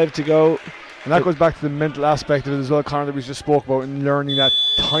 1:55 to go. And that goes back to the mental aspect of it as well, Conor, that we just spoke about, and learning that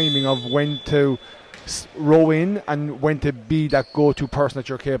timing of when to row in and when to be that go-to person that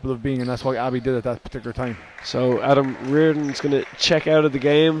you're capable of being, and that's what Abbey did at that particular time. So Adam Reardon's going to check out of the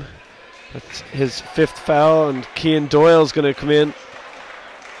game. That's his 5th foul, and Cian Doyle's going to come in.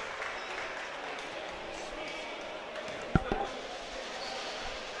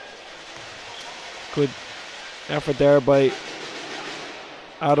 Good effort there by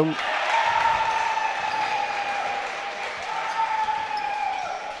Adam.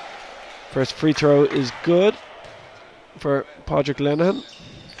 First free throw is good for Padraig Lenihan,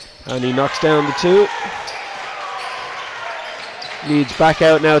 and he knocks down the 2. Leads back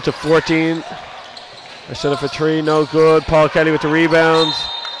out now to 14. I set up for 3, no good. Paul Kelly with the rebound,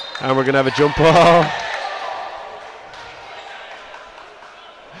 and we're going to have a jump ball.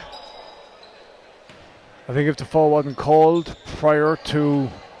 I think if the foul wasn't called prior to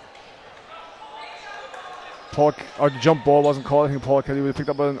Paul, or the jump ball wasn't called, I think Paul Kelly would have picked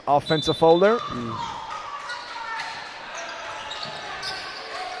up an offensive foul there.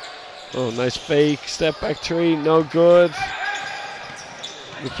 Oh, nice fake, step back 3, no good.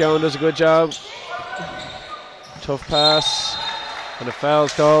 McKeown does a good job. Tough pass, and a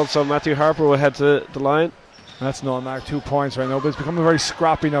foul's called, so Matthew Harper will head to the line. And that's no mark, 2 points right now, but it's becoming very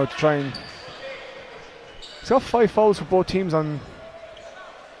scrappy now to try and... He's got 5 fouls for both teams on...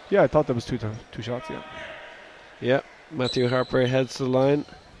 Yeah, I thought that was two shots, yeah. Yeah, Matthew Harper heads to the line.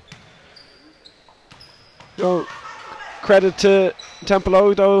 No credit to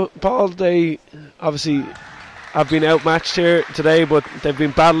Templeogue though, Paul. They obviously have been outmatched here today, but they've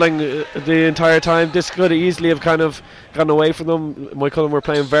been battling the entire time. This could easily have kind of gone away from them. Moycullen were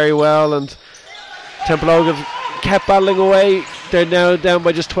playing very well, and Templeogue have kept battling away. They're now down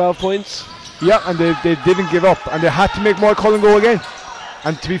by just 12 points. Yeah, and they didn't give up, and they had to make Moycullen go again.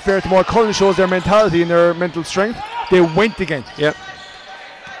 And to be fair to Moycullen, shows their mentality and their mental strength. They went again. Yeah.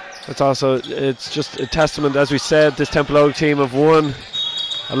 It's just a testament, as we said, this Templeogue team have won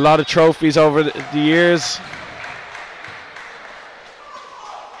a lot of trophies over the years.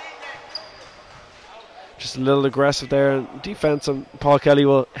 Just a little aggressive there in defense, and Paul Kelly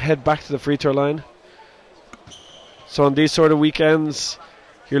will head back to the free throw line. So on these sort of weekends,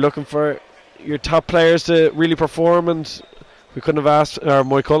 you're looking for your top players to really perform, and we couldn't have asked, or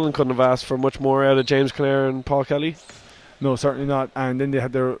Moycullen couldn't have asked for much more out of James Clare and Paul Kelly. No, certainly not. And then they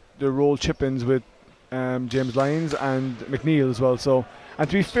had their role chip-ins with James Lyons and McNeil as well. So, and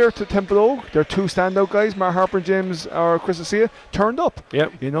to be fair to Templeogue, their 2 standout guys, Mark Harper and James or Chris Asia, turned up.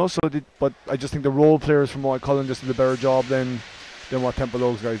 Yep. You know, but I just think the role players from Moycullen just did a better job than what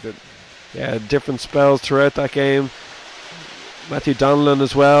Templeogue's guys did. Yeah, different spells throughout that game. Matthew Donnellan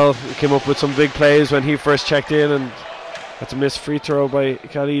as well came up with some big plays when he first checked in, and that's a missed free throw by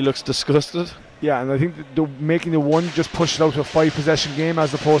Kelly. He looks disgusted. Yeah, and I think making the 1 just pushed it out to a 5-possession game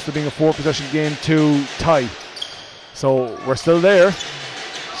as opposed to being a 4-possession game to tie. So we're still there.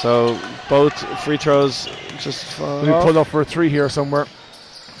 So both free throws just we pulled up for a 3 here somewhere.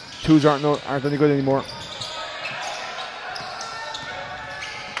 2s aren't any good anymore.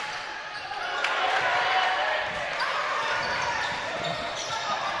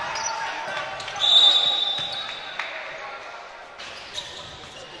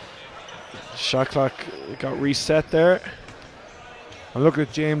 Shot clock got reset there. I'm looking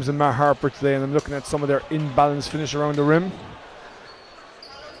at James and Matt Harper today, and I'm looking at some of their imbalanced finish around the rim.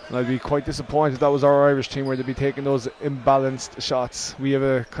 And I'd be quite disappointed if that was our Irish team where they'd be taking those imbalanced shots. We have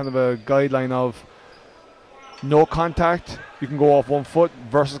a kind of a guideline of no contact, you can go off 1 foot,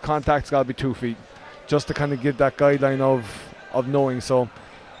 versus contact's got to be 2 feet. Just to kind of give that guideline of knowing. So,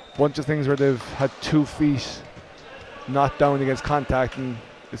 bunch of things where they've had 2 feet not down against contact, and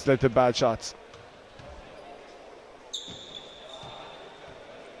it's led to bad shots.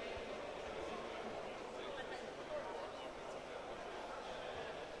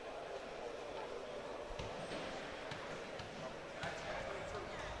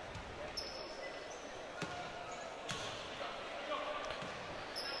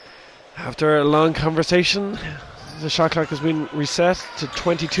 After a long conversation, the shot clock has been reset to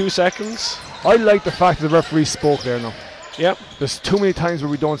 22 seconds. I like the fact that the referee spoke there now. Yep. There's too many times where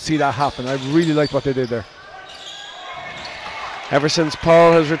we don't see that happen. I really like what they did there. Ever since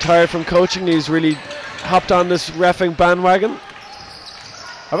Paul has retired from coaching, he's really hopped on this reffing bandwagon.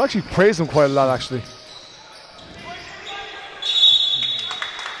 I've actually praised him quite a lot, actually.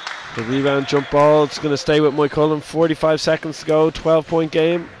 The rebound jump ball, it's going to stay with Moycullen. 45 seconds to go, 12-point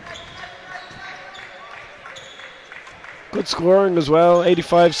game. Good scoring as well,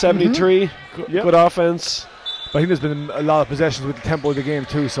 85-73. Good offense. But I think there's been a lot of possessions with the tempo of the game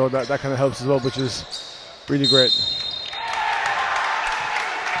too, so that kind of helps as well, which is really great.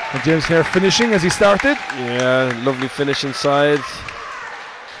 And James Kinnaird finishing as he started. Yeah, lovely finish inside.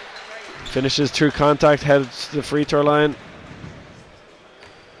 Finishes through contact, heads to the free throw line.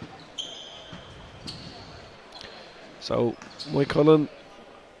 So Moycullen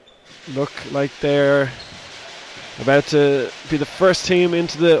look like they're about to be the first team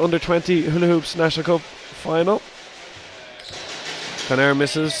into the under-20 Hula Hoops National Cup final. Kinnaird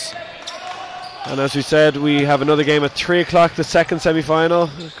misses. And as we said, we have another game at 3 o'clock, the second semi-final.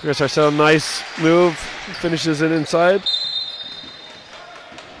 Chris Arcell, nice move, finishes it inside.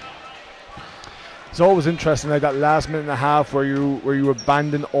 It's always interesting, like that last minute and a half where you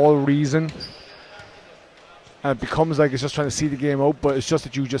abandon all reason. And it becomes like it's just trying to see the game out, but it's just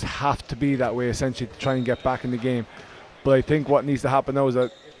that you just have to be that way essentially to try and get back in the game. But I think what needs to happen now is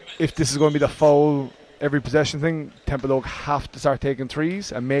that if this is going to be the foul every possession thing, Templeogue have to start taking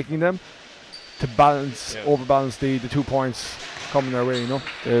threes and making them to balance, overbalance the 2 points coming their way, you know.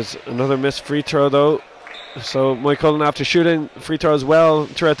 There's another missed free throw though. So Moycullen, after shooting free throws well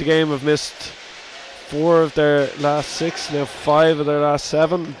throughout the game, have missed 4 of their last 6, now 5 of their last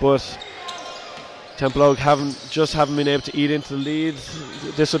 7, but Templeogue haven't been able to eat into the lead.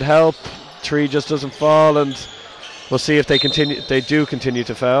 This would help. 3 just doesn't fall, and we'll see if they do continue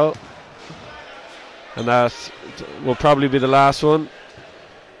to foul. And that will probably be the last one.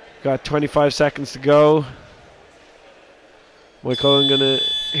 Got 25 seconds to go. Moycullen gonna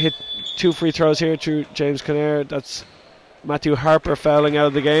hit 2 free throws here through James Kinnaird. That's Matthew Harper fouling out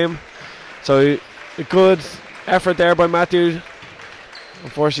of the game. So a good effort there by Matthew.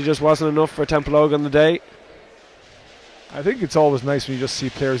 Unfortunately, just wasn't enough for Templeogue on the day. I think it's always nice when you just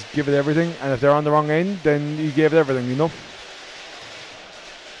see players give it everything, and if they're on the wrong end, then you gave it everything, you know.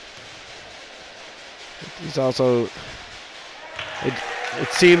 He's also, it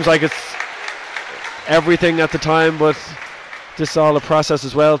seems like it's everything at the time, but this is all a process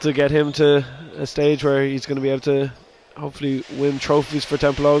as well to get him to a stage where he's going to be able to hopefully win trophies for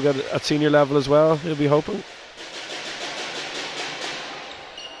Templeogue at senior level as well. He'll be hoping.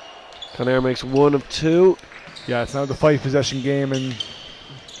 Kinnaird makes 1 of 2. Yeah, it's now the 5 possession game, and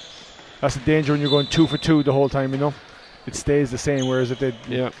that's the danger when you're going 2 for 2 the whole time, you know. It stays the same, whereas if they...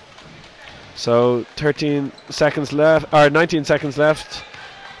 Yeah. So 13 seconds left, or 19 seconds left.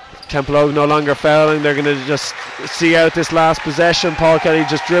 Templeogue no longer fouling. They're going to just see out this last possession. Paul Kelly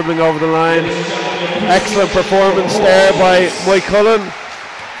just dribbling over the line. Excellent performance there by Moycullen.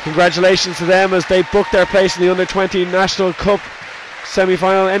 Congratulations to them as they book their place in the Under-20 National Cup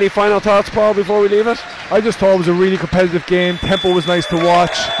semi-final. Any final thoughts, Paul, before we leave it? I just thought it was a really competitive game. Tempo was nice to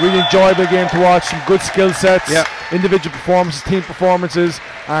watch. Really enjoyable game to watch. Some good skill sets, individual performances, team performances,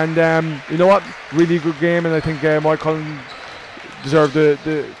 and you know what? Really good game, and I think Moycullen deserved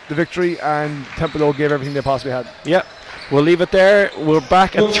the victory, and Templeogue gave everything they possibly had. Yeah, we'll leave it there. We're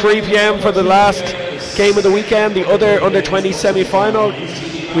back at 3 p.m. for the last game of the weekend, the other Under-20 semi-final.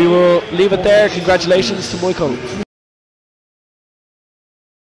 We will leave it there. Congratulations to Moycullen.